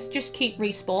those just keep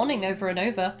respawning over and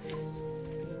over.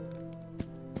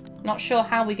 Not sure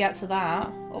how we get to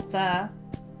that. Up there.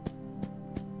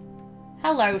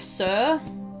 Hello, sir.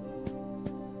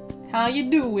 How you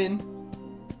doing?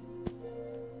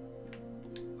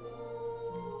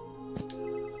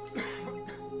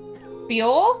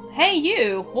 Bior? Hey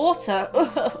you! Water!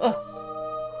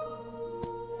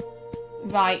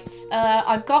 Right,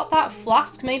 I've got that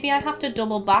flask. Maybe I have to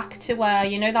double back to where,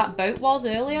 you know, that boat was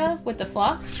earlier with the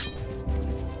flask?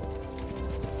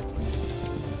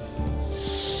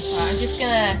 Right, I'm just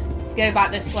gonna go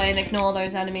back this way and ignore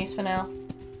those enemies for now.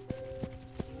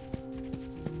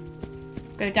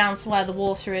 Go down to where the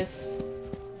water is.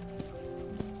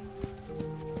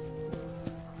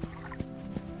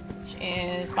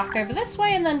 Is back over this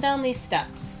way and then down these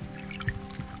steps.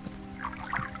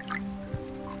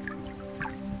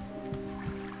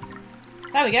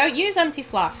 There we go, use empty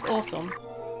flask, awesome.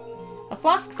 A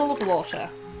flask full of water.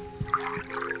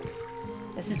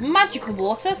 This is magical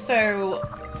water, so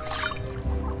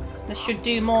this should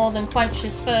do more than quench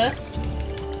his thirst.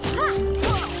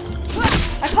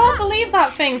 I can't believe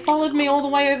that thing followed me all the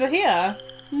way over here.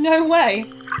 No way.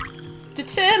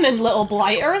 Determined little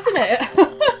blighter, isn't it?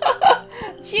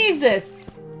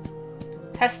 Jesus!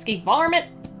 Pesky varmint!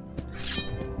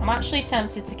 I'm actually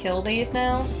tempted to kill these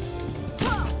now.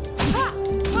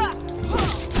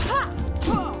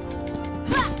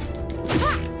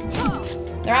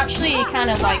 They're actually kind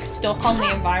of like stuck on the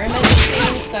environment,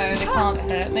 so they can't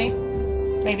hurt me.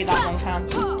 Maybe that one can.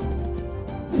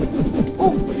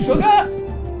 Oh, sugar!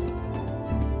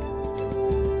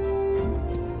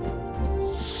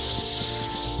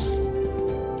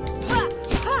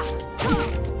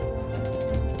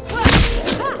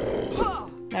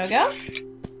 There we go.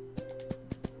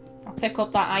 pick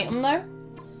up that item though.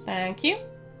 Thank you.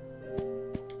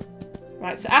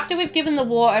 Right, so after we've given the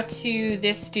water to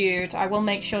this dude, I will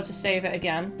make sure to save it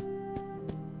again.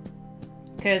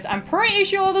 Because I'm pretty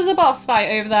sure there's a boss fight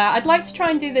over there. I'd like to try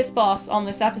and do this boss on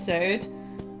this episode.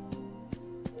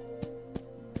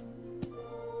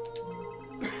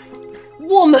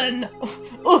 Woman!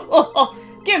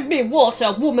 Give me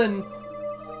water, woman!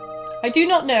 I do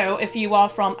not know if you are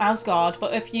from Asgard,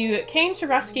 but if you came to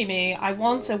rescue me, I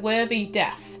want a worthy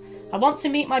death. I want to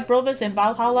meet my brothers in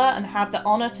Valhalla and have the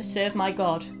honor to serve my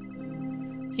god.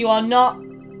 You are not...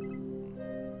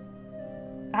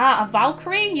 Ah, a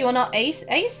Valkyrie? You are not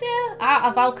Aesir? Ah,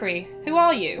 a Valkyrie. Who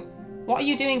are you? What are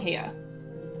you doing here?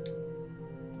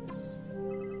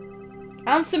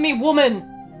 Answer me, woman!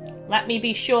 Let me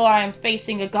be sure I am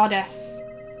facing a goddess.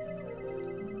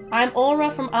 I am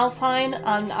Aurehen from Alfheim,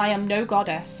 and I am no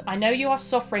goddess. I know you are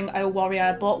suffering, O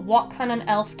warrior, but what can an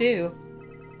elf do?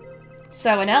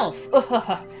 So an elf.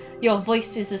 Your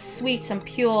voice is as sweet and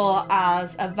pure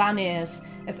as a Vanir's.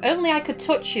 If only I could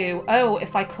touch you. Oh,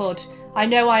 if I could. I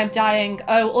know I am dying.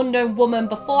 Oh, unknown woman,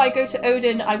 before I go to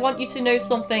Odin, I want you to know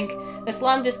something. This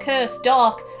land is cursed,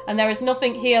 dark, and there is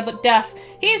nothing here but death.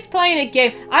 He's playing a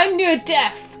game. I'm near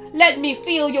death. Let me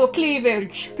feel your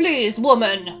cleavage. Please,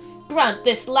 woman, grant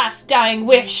this last dying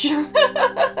wish.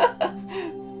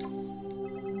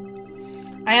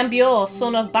 I am Bior,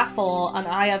 son of Bafor, and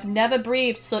I have never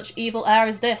breathed such evil air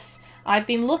as this. I've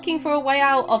been looking for a way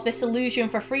out of this illusion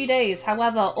for 3 days.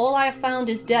 However, all I have found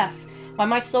is death. When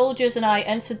my soldiers and I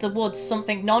entered the woods,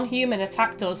 something non-human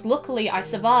attacked us. Luckily, I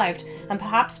survived, and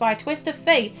perhaps by a twist of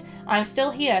fate, I am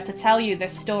still here to tell you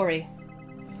this story.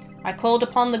 I called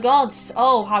upon the gods.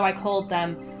 Oh, how I called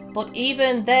them. But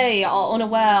even they are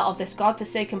unaware of this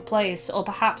godforsaken place, or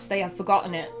perhaps they have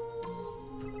forgotten it.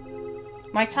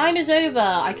 My time is over.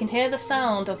 I can hear the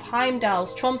sound of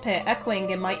Heimdall's trumpet echoing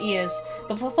in my ears.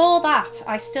 But before that,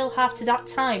 I still have that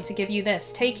time to give you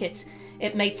this. Take it.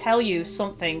 It may tell you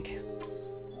something.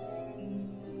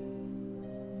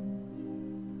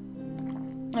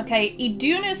 Okay,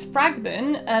 Iduna's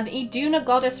fragment, an Iduna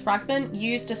goddess fragment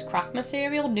used as craft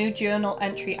material. New journal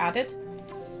entry added.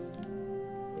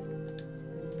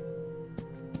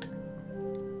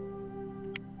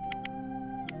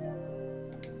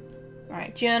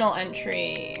 Right, journal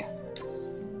entry.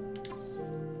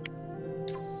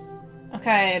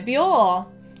 Okay, Bior.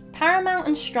 Paramount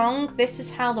and strong, this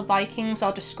is how the Vikings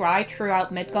are described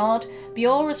throughout Midgard.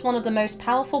 Bior is one of the most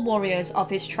powerful warriors of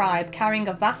his tribe, carrying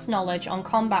a vast knowledge on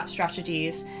combat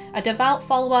strategies. A devout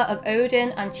follower of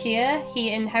Odin and Tyr, he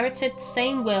inherited the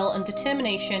same will and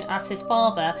determination as his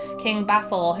father, King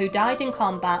Bafor, who died in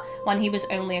combat when he was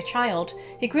only a child.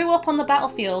 He grew up on the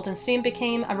battlefield and soon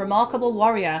became a remarkable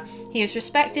warrior. He is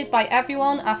respected by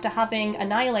everyone after having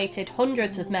annihilated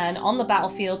hundreds of men on the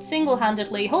battlefield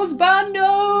single-handedly.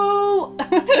 Husbando!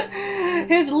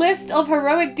 His list of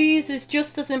heroic deeds is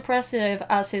just as impressive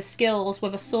as his skills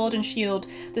with a sword and shield.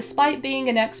 Despite being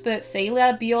an expert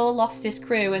sailor, Bior lost his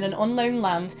crew in an unknown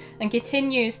land and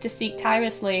continues to seek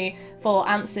tirelessly for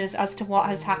answers as to what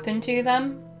has happened to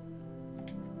them.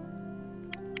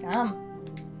 Damn.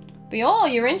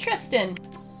 Bior, you're interesting.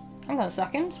 Hang on a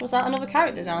second. Was that another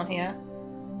character down here?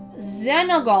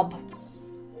 Xenogob.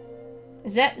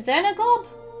 Xenogob?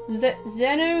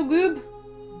 Xenogoob?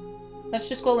 Let's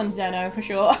just call him Zeno for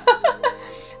sure.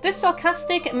 This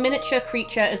sarcastic miniature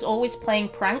creature is always playing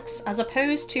pranks. As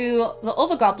opposed to the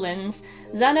other goblins,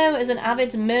 Zeno is an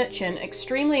avid merchant,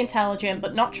 extremely intelligent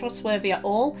but not trustworthy at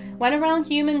all. When around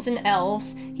humans and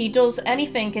elves, he does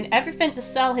anything and everything to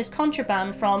sell his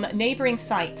contraband from neighbouring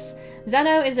sites.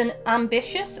 Zeno is an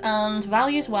ambitious and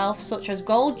values wealth such as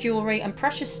gold, jewellery and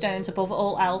precious stones above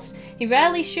all else. He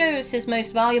rarely shows his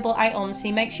most valuable items,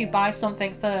 he makes you buy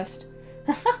something first.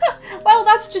 Well,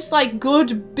 that's just like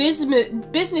good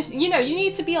business. You know, you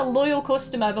need to be a loyal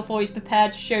customer before he's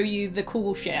prepared to show you the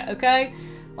cool shit, okay?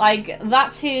 Like,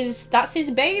 that's his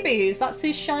babies. That's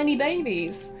his shiny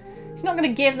babies. He's not gonna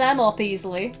give them up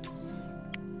easily.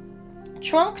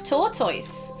 Trunk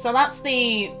tortoise. So that's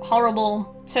the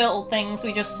horrible turtle things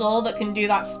we just saw that can do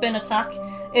that spin attack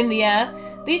in the air.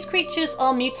 These creatures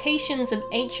are mutations of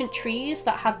ancient trees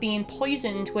that have been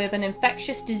poisoned with an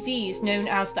infectious disease known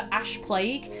as the Ash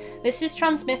Plague. This is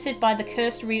transmitted by the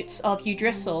cursed roots of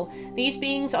Yggdrasil. These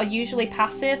beings are usually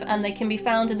passive and they can be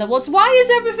found in the woods. Why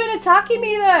is everything attacking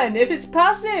me then, if it's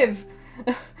passive?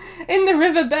 In the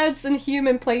riverbeds and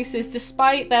human places.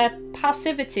 Despite their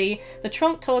passivity, the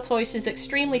trunk tortoise is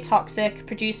extremely toxic,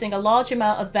 producing a large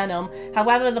amount of venom.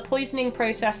 However, the poisoning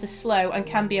process is slow and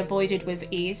can be avoided with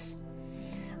ease.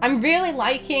 I'm really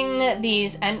liking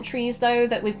these entries though,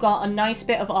 that we've got a nice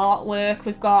bit of artwork,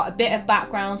 we've got a bit of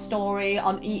background story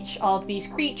on each of these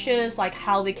creatures, like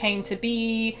how they came to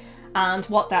be and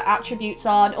what their attributes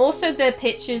are, and also the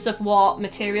pictures of what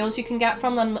materials you can get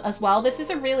from them as well. This is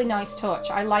a really nice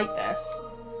touch. I like this.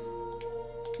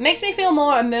 Makes me feel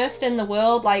more immersed in the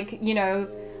world, like, you know,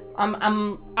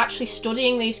 I'm actually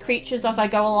studying these creatures as I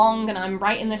go along and I'm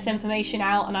writing this information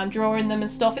out and I'm drawing them and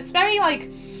stuff. It's very like,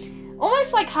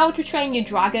 almost like How to Train Your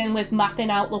Dragon with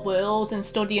mapping out the world and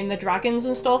studying the dragons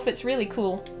and stuff. It's really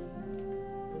cool.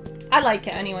 I like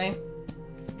it anyway.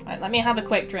 Right, let me have a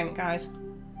quick drink, guys.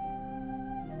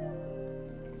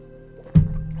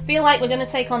 I feel like we're going to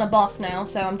take on a boss now,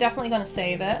 so I'm definitely going to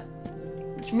save it.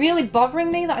 It's really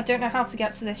bothering me that I don't know how to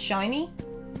get to this shiny.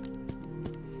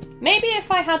 Maybe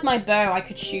if I had my bow, I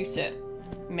could shoot it.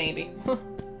 Maybe.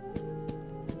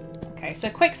 Okay, so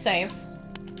quick save.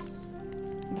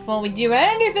 Before we do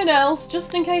anything else,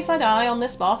 just in case I die on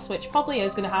this boss, which probably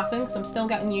is going to happen because I'm still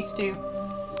getting used to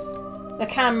the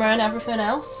camera and everything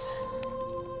else.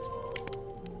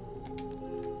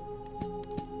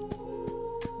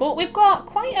 But we've got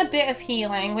quite a bit of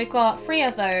healing. We've got 3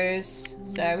 of those,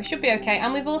 so we should be okay.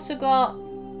 And we've also got...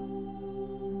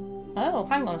 Oh,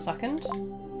 hang on a second.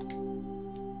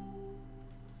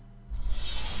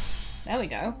 There we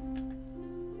go.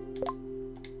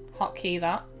 Hotkey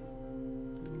that.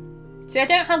 See, I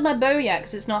don't have my bow yet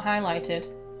because it's not highlighted.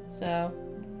 So,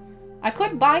 I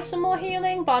could buy some more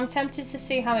healing, but I'm tempted to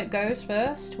see how it goes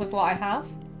first with what I have.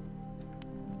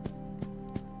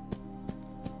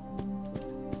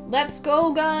 Let's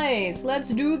go, guys! Let's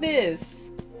do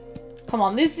this! Come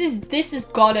on, this has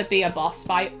gotta be a boss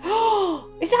fight.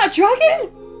 Is that a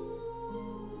dragon?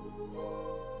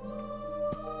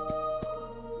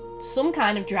 Some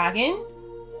kind of dragon?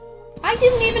 I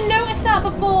didn't even notice that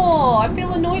before! I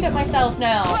feel annoyed at myself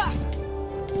now.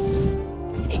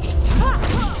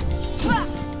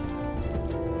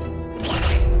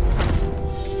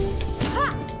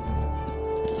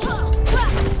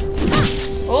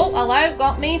 Oh, hello,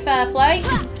 got me, fair play.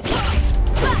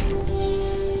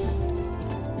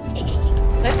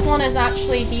 This one is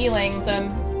actually healing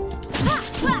them.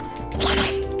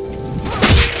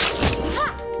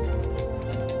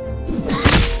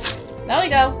 There we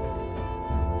go.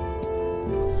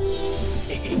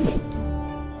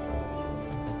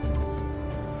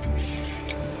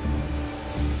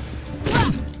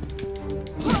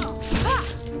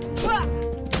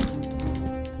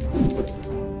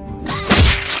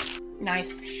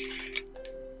 Nice.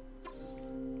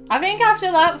 I think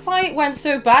after that fight went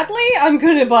so badly, I'm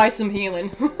gonna buy some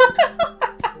healing.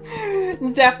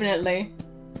 Definitely.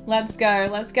 Let's go.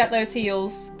 Let's get those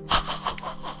heals.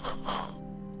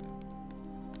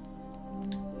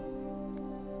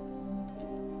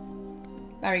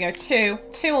 There we go. 2.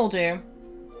 2 will do.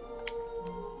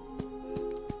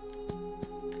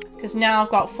 Because now I've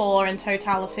got 4 in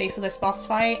totality for this boss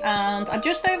fight, and I'm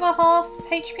just over half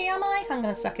HP, am I? Hang on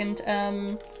a second.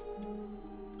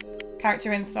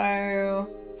 Character info.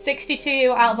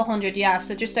 62 out of 100, yeah,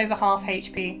 so just over half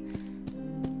HP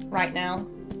right now.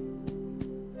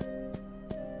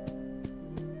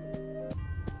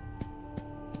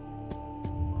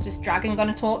 Is this dragon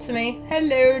gonna talk to me?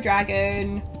 Hello,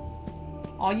 dragon.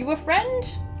 Are you a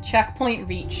friend? Checkpoint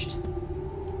reached.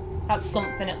 That's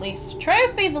something at least.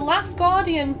 Trophy, the last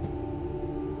guardian.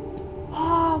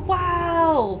 Oh,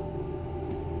 wow.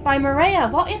 By Maria,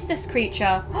 what is this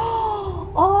creature?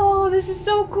 Oh, this is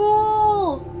so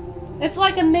cool. It's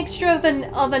like a mixture of an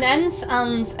Ent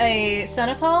and a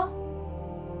Centaur.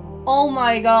 Oh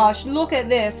my gosh, look at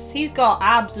this. He's got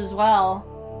abs as well.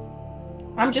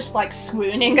 I'm just like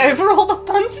swooning over all the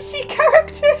fantasy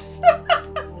characters.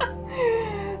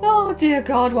 Oh dear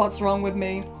God, what's wrong with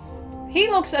me? He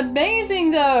looks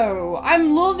amazing though!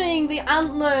 I'm loving the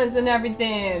antlers and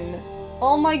everything!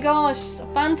 Oh my gosh,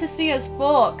 fantasy as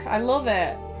fuck. I love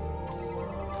it.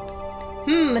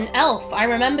 An elf. I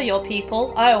remember your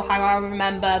people. Oh, how I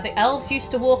remember. The elves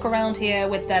used to walk around here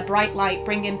with their bright light,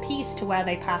 bringing peace to where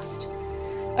they passed.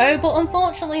 Oh, but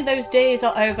unfortunately those days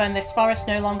are over and this forest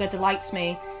no longer delights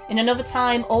me. In another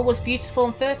time, all was beautiful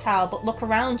and fertile, but look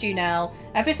around you now.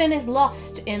 Everything is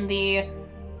lost in the...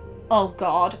 Oh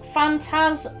god.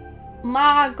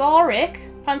 Phantasmagoric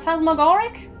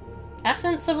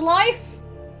essence of life?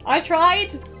 I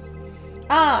tried.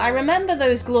 Ah, I remember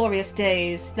those glorious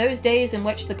days. Those days in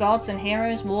which the gods and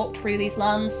heroes walked through these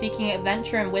lands seeking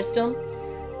adventure and wisdom.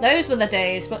 Those were the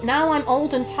days, but now I'm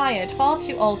old and tired, far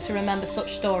too old to remember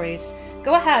such stories.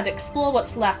 Go ahead, explore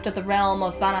what's left of the realm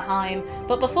of Vanaheim,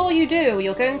 but before you do,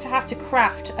 you're going to have to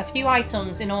craft a few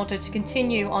items in order to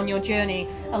continue on your journey.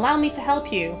 Allow me to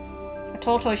help you. A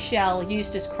tortoise shell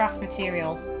used as craft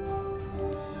material.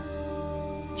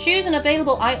 Choose an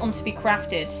available item to be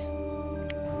crafted.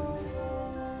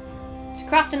 To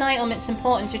craft an item, it's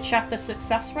important to check the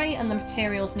success rate and the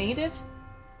materials needed.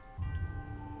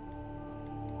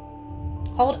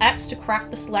 Hold X to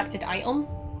craft the selected item.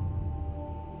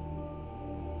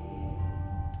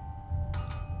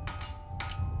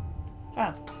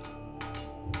 Oh.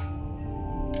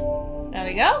 There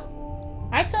we go.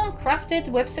 Item crafted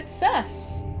with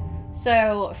success.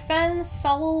 So, Fen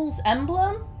Sol's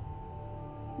emblem?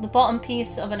 The bottom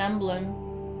piece of an emblem.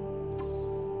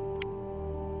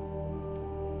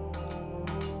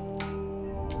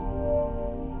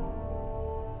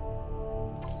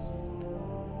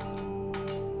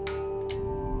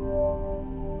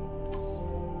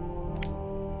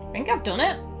 I think I've done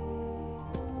it.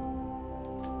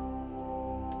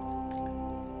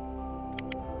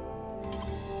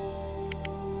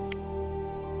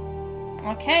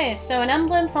 Okay, so an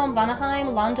emblem from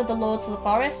Vanaheim, land of the Lords of the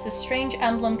Forest. This strange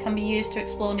emblem can be used to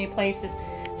explore new places.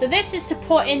 So this is to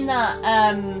put in that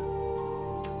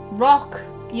rock,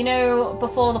 you know,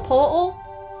 before the portal.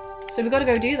 So we've got to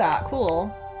go do that.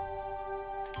 Cool.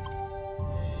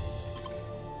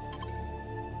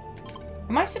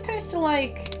 Am I supposed to,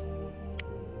 like,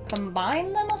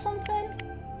 combine them or something?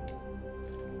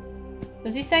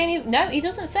 Does he say any... No, he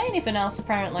doesn't say anything else,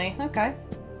 apparently. Okay.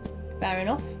 Fair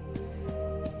enough.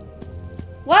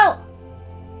 Well,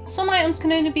 some items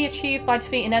can only be achieved by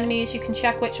defeating enemies. You can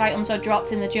check which items are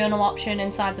dropped in the journal option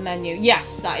inside the menu.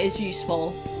 Yes, that is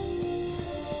useful.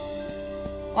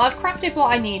 Well, I've crafted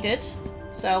what I needed.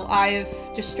 So I've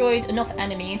destroyed enough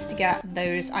enemies to get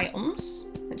those items,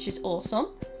 which is awesome.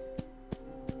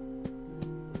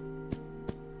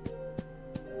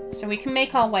 So we can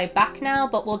make our way back now,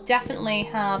 but we'll definitely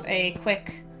have a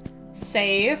quick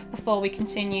save before we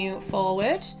continue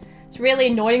forward. It's really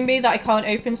annoying me that I can't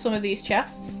open some of these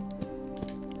chests.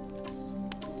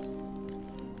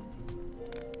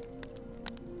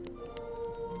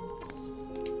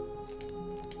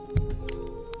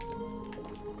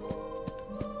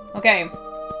 Okay.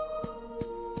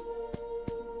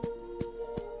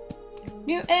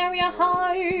 New area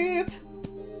hype!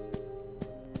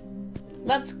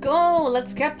 Let's go!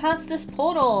 Let's get past this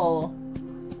portal!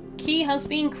 Key has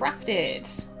been crafted.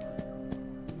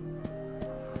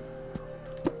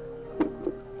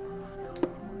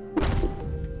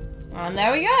 And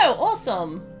there we go!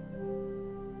 Awesome!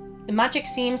 The magic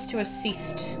seems to have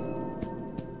ceased.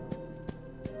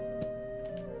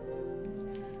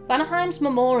 Vanaheim's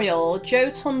Memorial,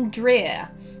 Jotun-Drir.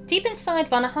 Deep inside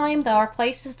Vanaheim, there are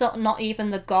places that not even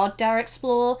the god dare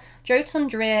explore.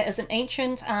 Jotun-Drir is an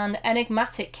ancient and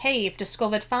enigmatic cave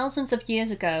discovered thousands of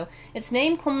years ago. Its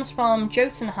name comes from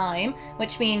Jotunheim,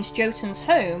 which means Jotun's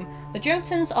home. The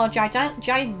Jotuns are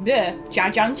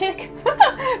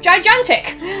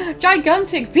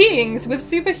gigantic beings with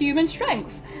superhuman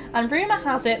strength. And rumour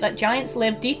has it that giants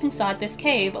live deep inside this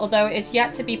cave, although it is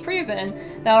yet to be proven.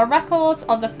 There are records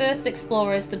of the first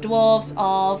explorers, the dwarves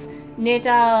of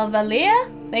Nidavellir.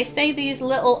 They say these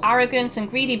little arrogant and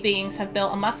greedy beings have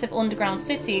built a massive underground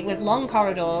city with long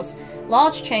corridors,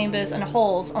 large chambers and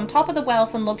halls. On top of the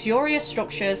wealth and luxurious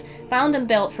structures found and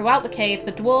built throughout the cave,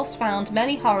 the dwarves found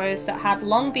many horrors that had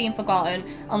long been forgotten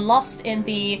and lost in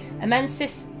the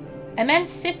immensity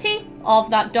of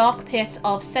that dark pit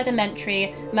of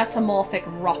sedimentary metamorphic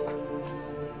rock.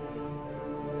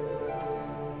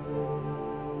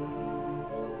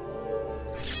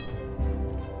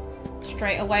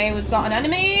 Straight away we've got an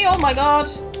enemy. Oh my god.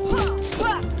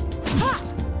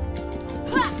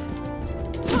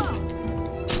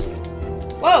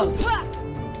 Whoa.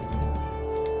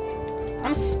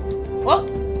 Whoa.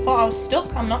 Thought I was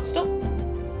stuck. I'm not stuck.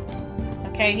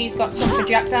 Okay, he's got some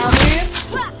projectile move.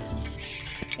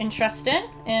 Interesting.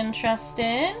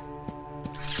 Interesting.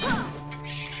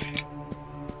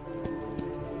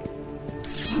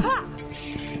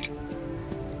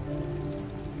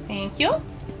 Thank you.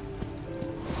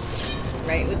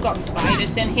 Great, we've got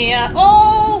spiders in here.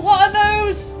 Oh, what are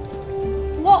those?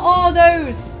 What are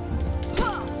those?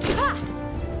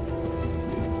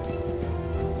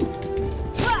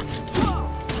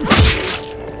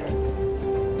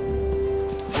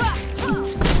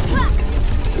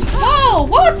 Oh,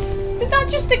 what? Did that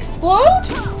just explode?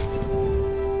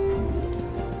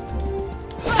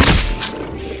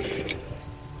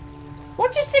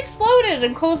 What just exploded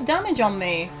and caused damage on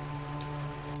me?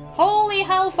 Holy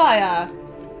hellfire!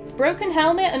 broken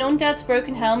helmet, an undead's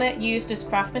broken helmet used as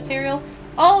craft material.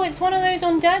 Oh, it's one of those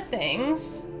undead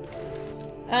things.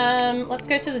 Let's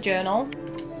go to the journal.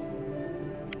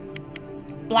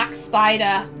 Black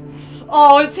spider.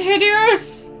 Oh, it's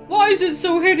hideous! Why is it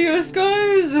so hideous,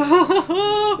 guys?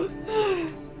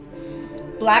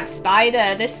 Black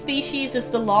spider. This species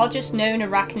is the largest known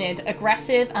arachnid,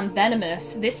 aggressive and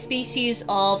venomous. This species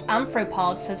of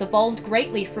arthropods has evolved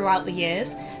greatly throughout the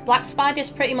years. Black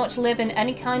spiders pretty much live in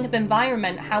any kind of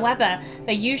environment, however,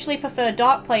 they usually prefer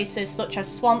dark places such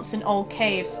as swamps and old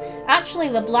caves. Actually,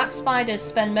 the black spiders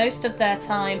spend most of their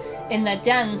time in their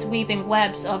dens weaving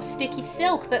webs of sticky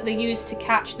silk that they use to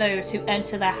catch those who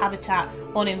enter their habitat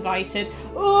uninvited.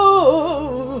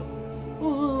 Oh!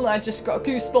 I just got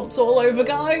goosebumps all over,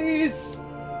 guys.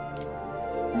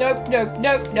 Nope, nope,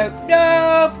 nope, nope,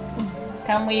 nope.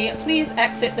 Can we please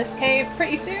exit this cave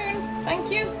pretty soon? Thank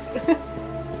you.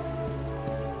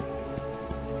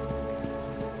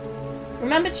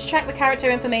 Remember to check the character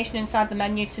information inside the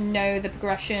menu to know the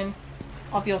progression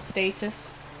of your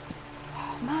status.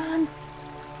 Oh, man.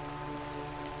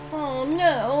 Oh,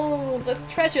 no. There's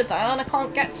treasure there and I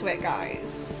can't get to it,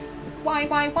 guys. Why?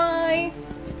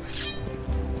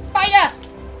 Spider!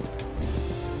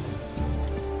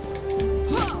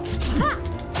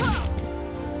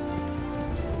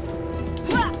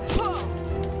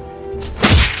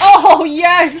 Oh,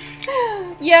 yes!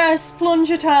 Yes,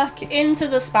 plunge attack into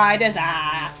the spider's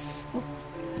ass.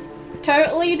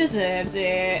 Totally deserves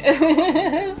it.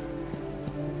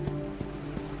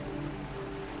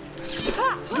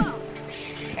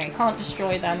 Okay, can't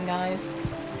destroy them, guys.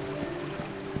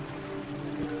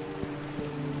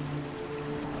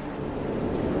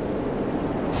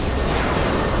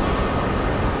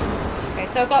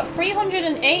 So I've got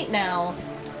 308 now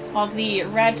of the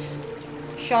red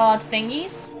shard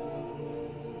thingies.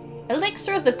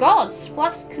 Elixir of the Gods.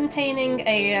 Flask containing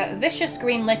a vicious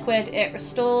green liquid. It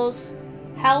restores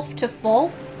health to full.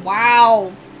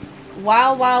 Wow.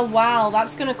 Wow.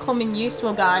 That's going to come in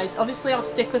useful, guys. Obviously, I'll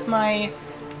stick with my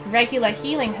regular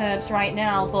healing herbs right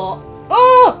now, but...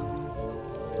 Oh!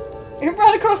 It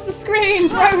ran across the screen.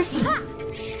 Gross.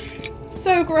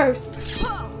 So gross.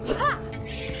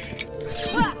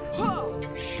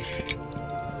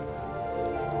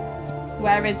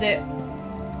 Where is it?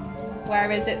 Where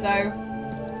is it, though?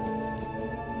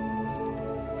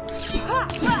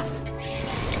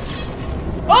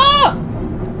 Oh!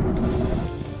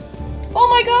 Oh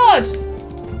my god!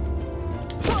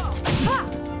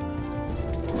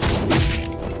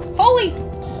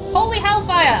 Holy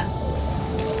hellfire!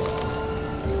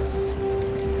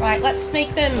 Right, let's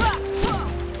make them...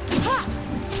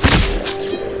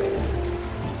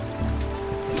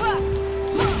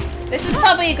 This is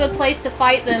probably a good place to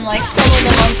fight them, like, funnel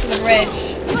them onto the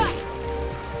bridge.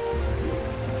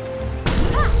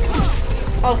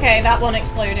 Okay, that one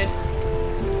exploded.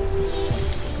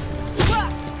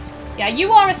 Yeah,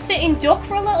 you are a sitting duck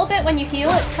for a little bit when you heal.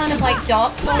 It's kind of like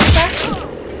Dark Souls effect.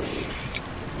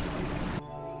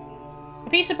 A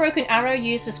piece of broken arrow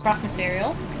used as craft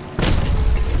material.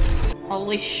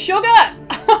 Holy sugar!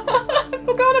 I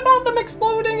forgot about them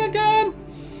exploding again!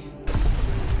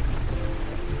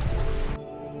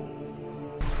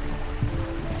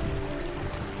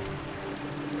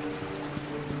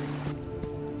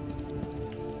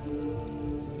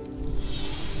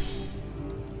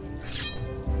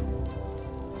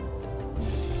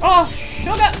 Oh,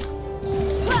 sugar!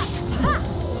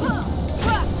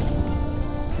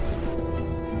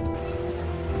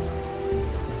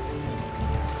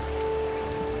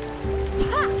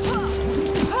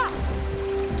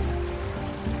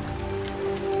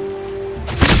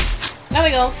 There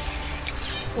we go.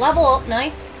 Level up,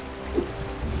 nice.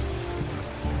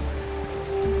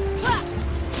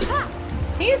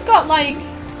 He's got like...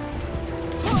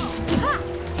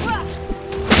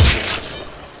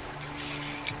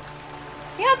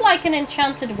 He had like an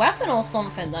enchanted weapon or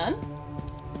something then.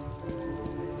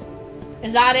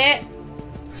 Is that it?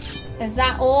 Is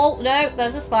that all? No,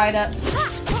 there's a spider.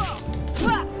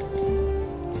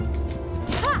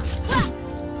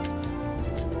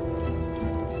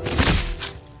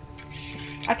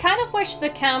 I kind of wish the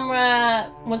camera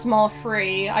was more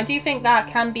free. I do think that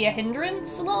can be a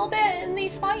hindrance a little bit in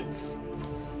these fights.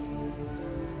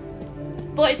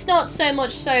 But it's not so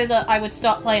much so that I would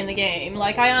stop playing the game.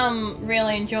 Like, I am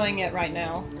really enjoying it right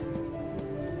now.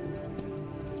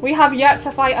 We have yet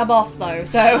to fight a boss though,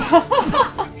 so...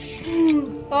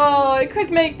 Oh, it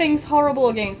could make things horrible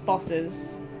against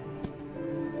bosses.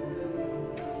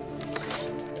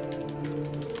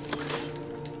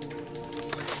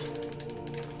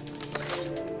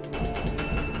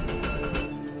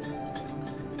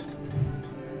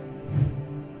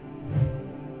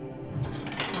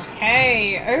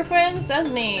 Okay, open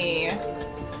sesame.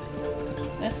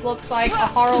 This looks like a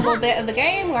horrible bit of the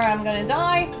game where I'm gonna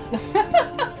die.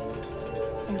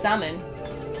 Examine.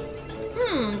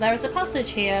 There is a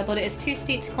passage here, but it is too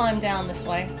steep to climb down this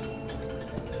way.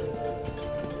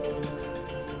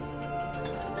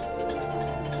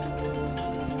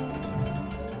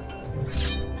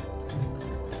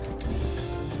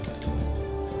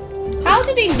 How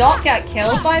did he not get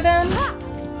killed by them?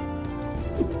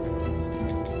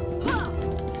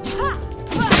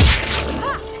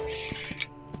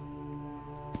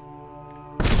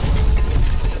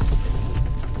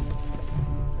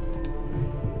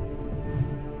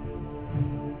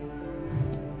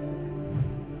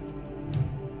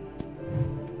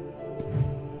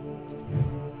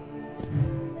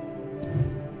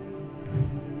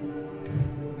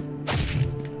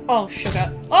 Oh,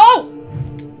 sugar. Oh!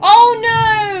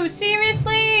 Oh no!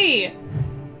 Seriously?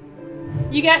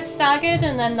 You get staggered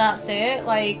and then that's it?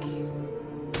 Like...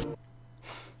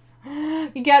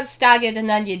 you get staggered and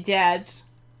then you're dead.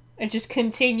 It just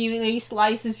continually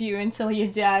slices you until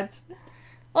you're dead.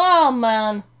 Oh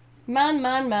man.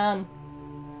 Man.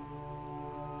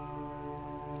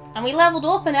 And we leveled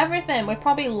up and everything. We've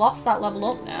probably lost that level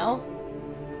up now.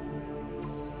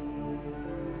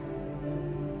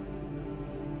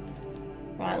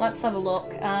 Right, let's have a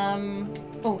look.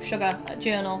 Oh, sugar.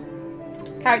 Journal.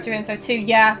 Character info 2.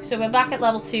 Yeah, so we're back at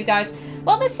level 2, guys.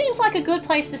 Well, this seems like a good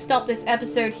place to stop this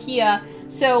episode here.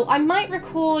 So I might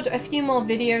record a few more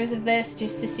videos of this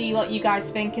just to see what you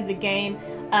guys think of the game.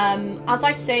 As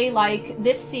I say, like,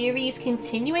 this series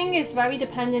continuing is very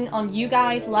dependent on you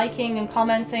guys liking and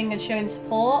commenting and showing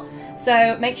support.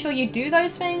 So make sure you do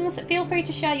those things. Feel free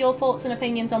to share your thoughts and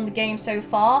opinions on the game so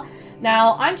far.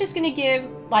 Now, I'm just going to give,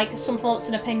 like, some thoughts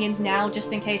and opinions now,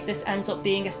 just in case this ends up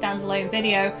being a standalone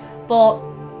video, but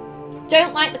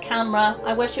don't like the camera.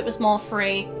 I wish it was more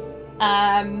free.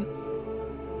 I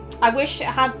wish it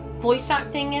had voice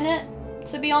acting in it,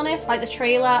 to be honest. Like, the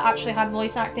trailer actually had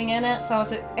voice acting in it, so I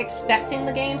was expecting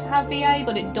the game to have VA,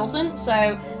 but it doesn't,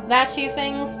 so there are two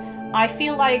things. I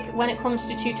feel like when it comes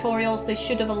to tutorials, they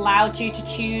should have allowed you to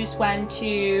choose when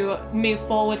to move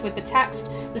forward with the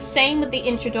text. The same with the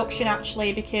introduction,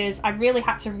 actually, because I really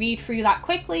had to read through that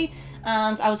quickly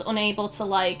and I was unable to,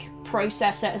 like,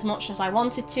 process it as much as I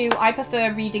wanted to. I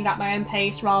prefer reading at my own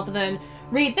pace rather than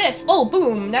read this, oh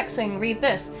boom, next thing, read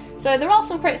this. So there are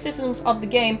some criticisms of the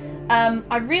game.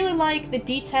 I really like the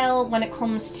detail when it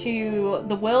comes to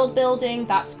the world building.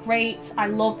 That's great. I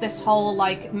love this whole,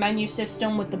 like, menu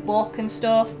system with the book and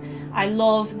stuff. I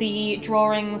love the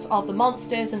drawings of the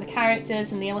monsters and the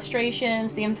characters and the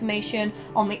illustrations, the information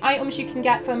on the items you can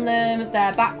get from them,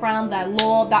 their background, their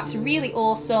lore. That's really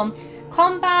awesome.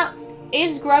 Combat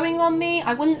is growing on me.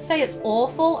 I wouldn't say it's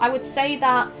awful. I would say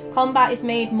that combat is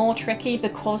made more tricky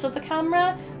because of the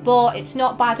camera, but it's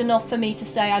not bad enough for me to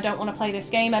say I don't want to play this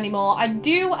game anymore. I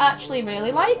do actually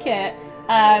really like it.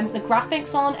 The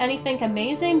graphics aren't anything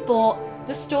amazing, but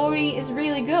the story is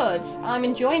really good. I'm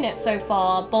enjoying it so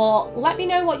far, but let me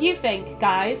know what you think,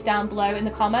 guys, down below in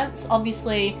the comments.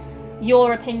 Obviously,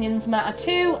 your opinions matter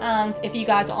too, and if you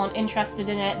guys aren't interested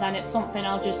in it, then it's something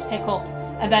I'll just pick up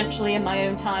eventually in my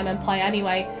own time and play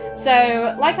anyway.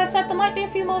 So, like I said, there might be a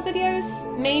few more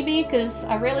videos, maybe, because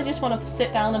I really just want to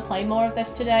sit down and play more of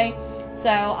this today. So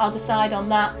I'll decide on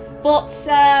that. But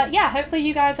yeah, hopefully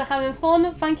you guys are having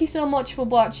fun. Thank you so much for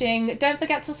watching. Don't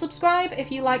forget to subscribe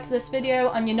if you liked this video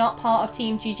and you're not part of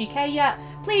Team GGK yet.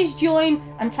 Please join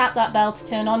and tap that bell to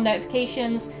turn on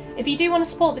notifications. If you do want to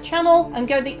support the channel and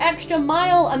go the extra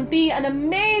mile and be an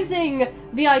amazing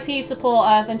VIP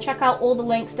supporter, then check out all the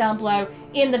links down below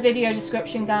in the video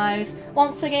description, guys.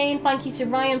 Once again, thank you to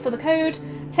Ryan for the code.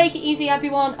 Take it easy,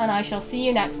 everyone, and I shall see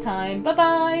you next time.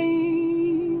 Bye-bye!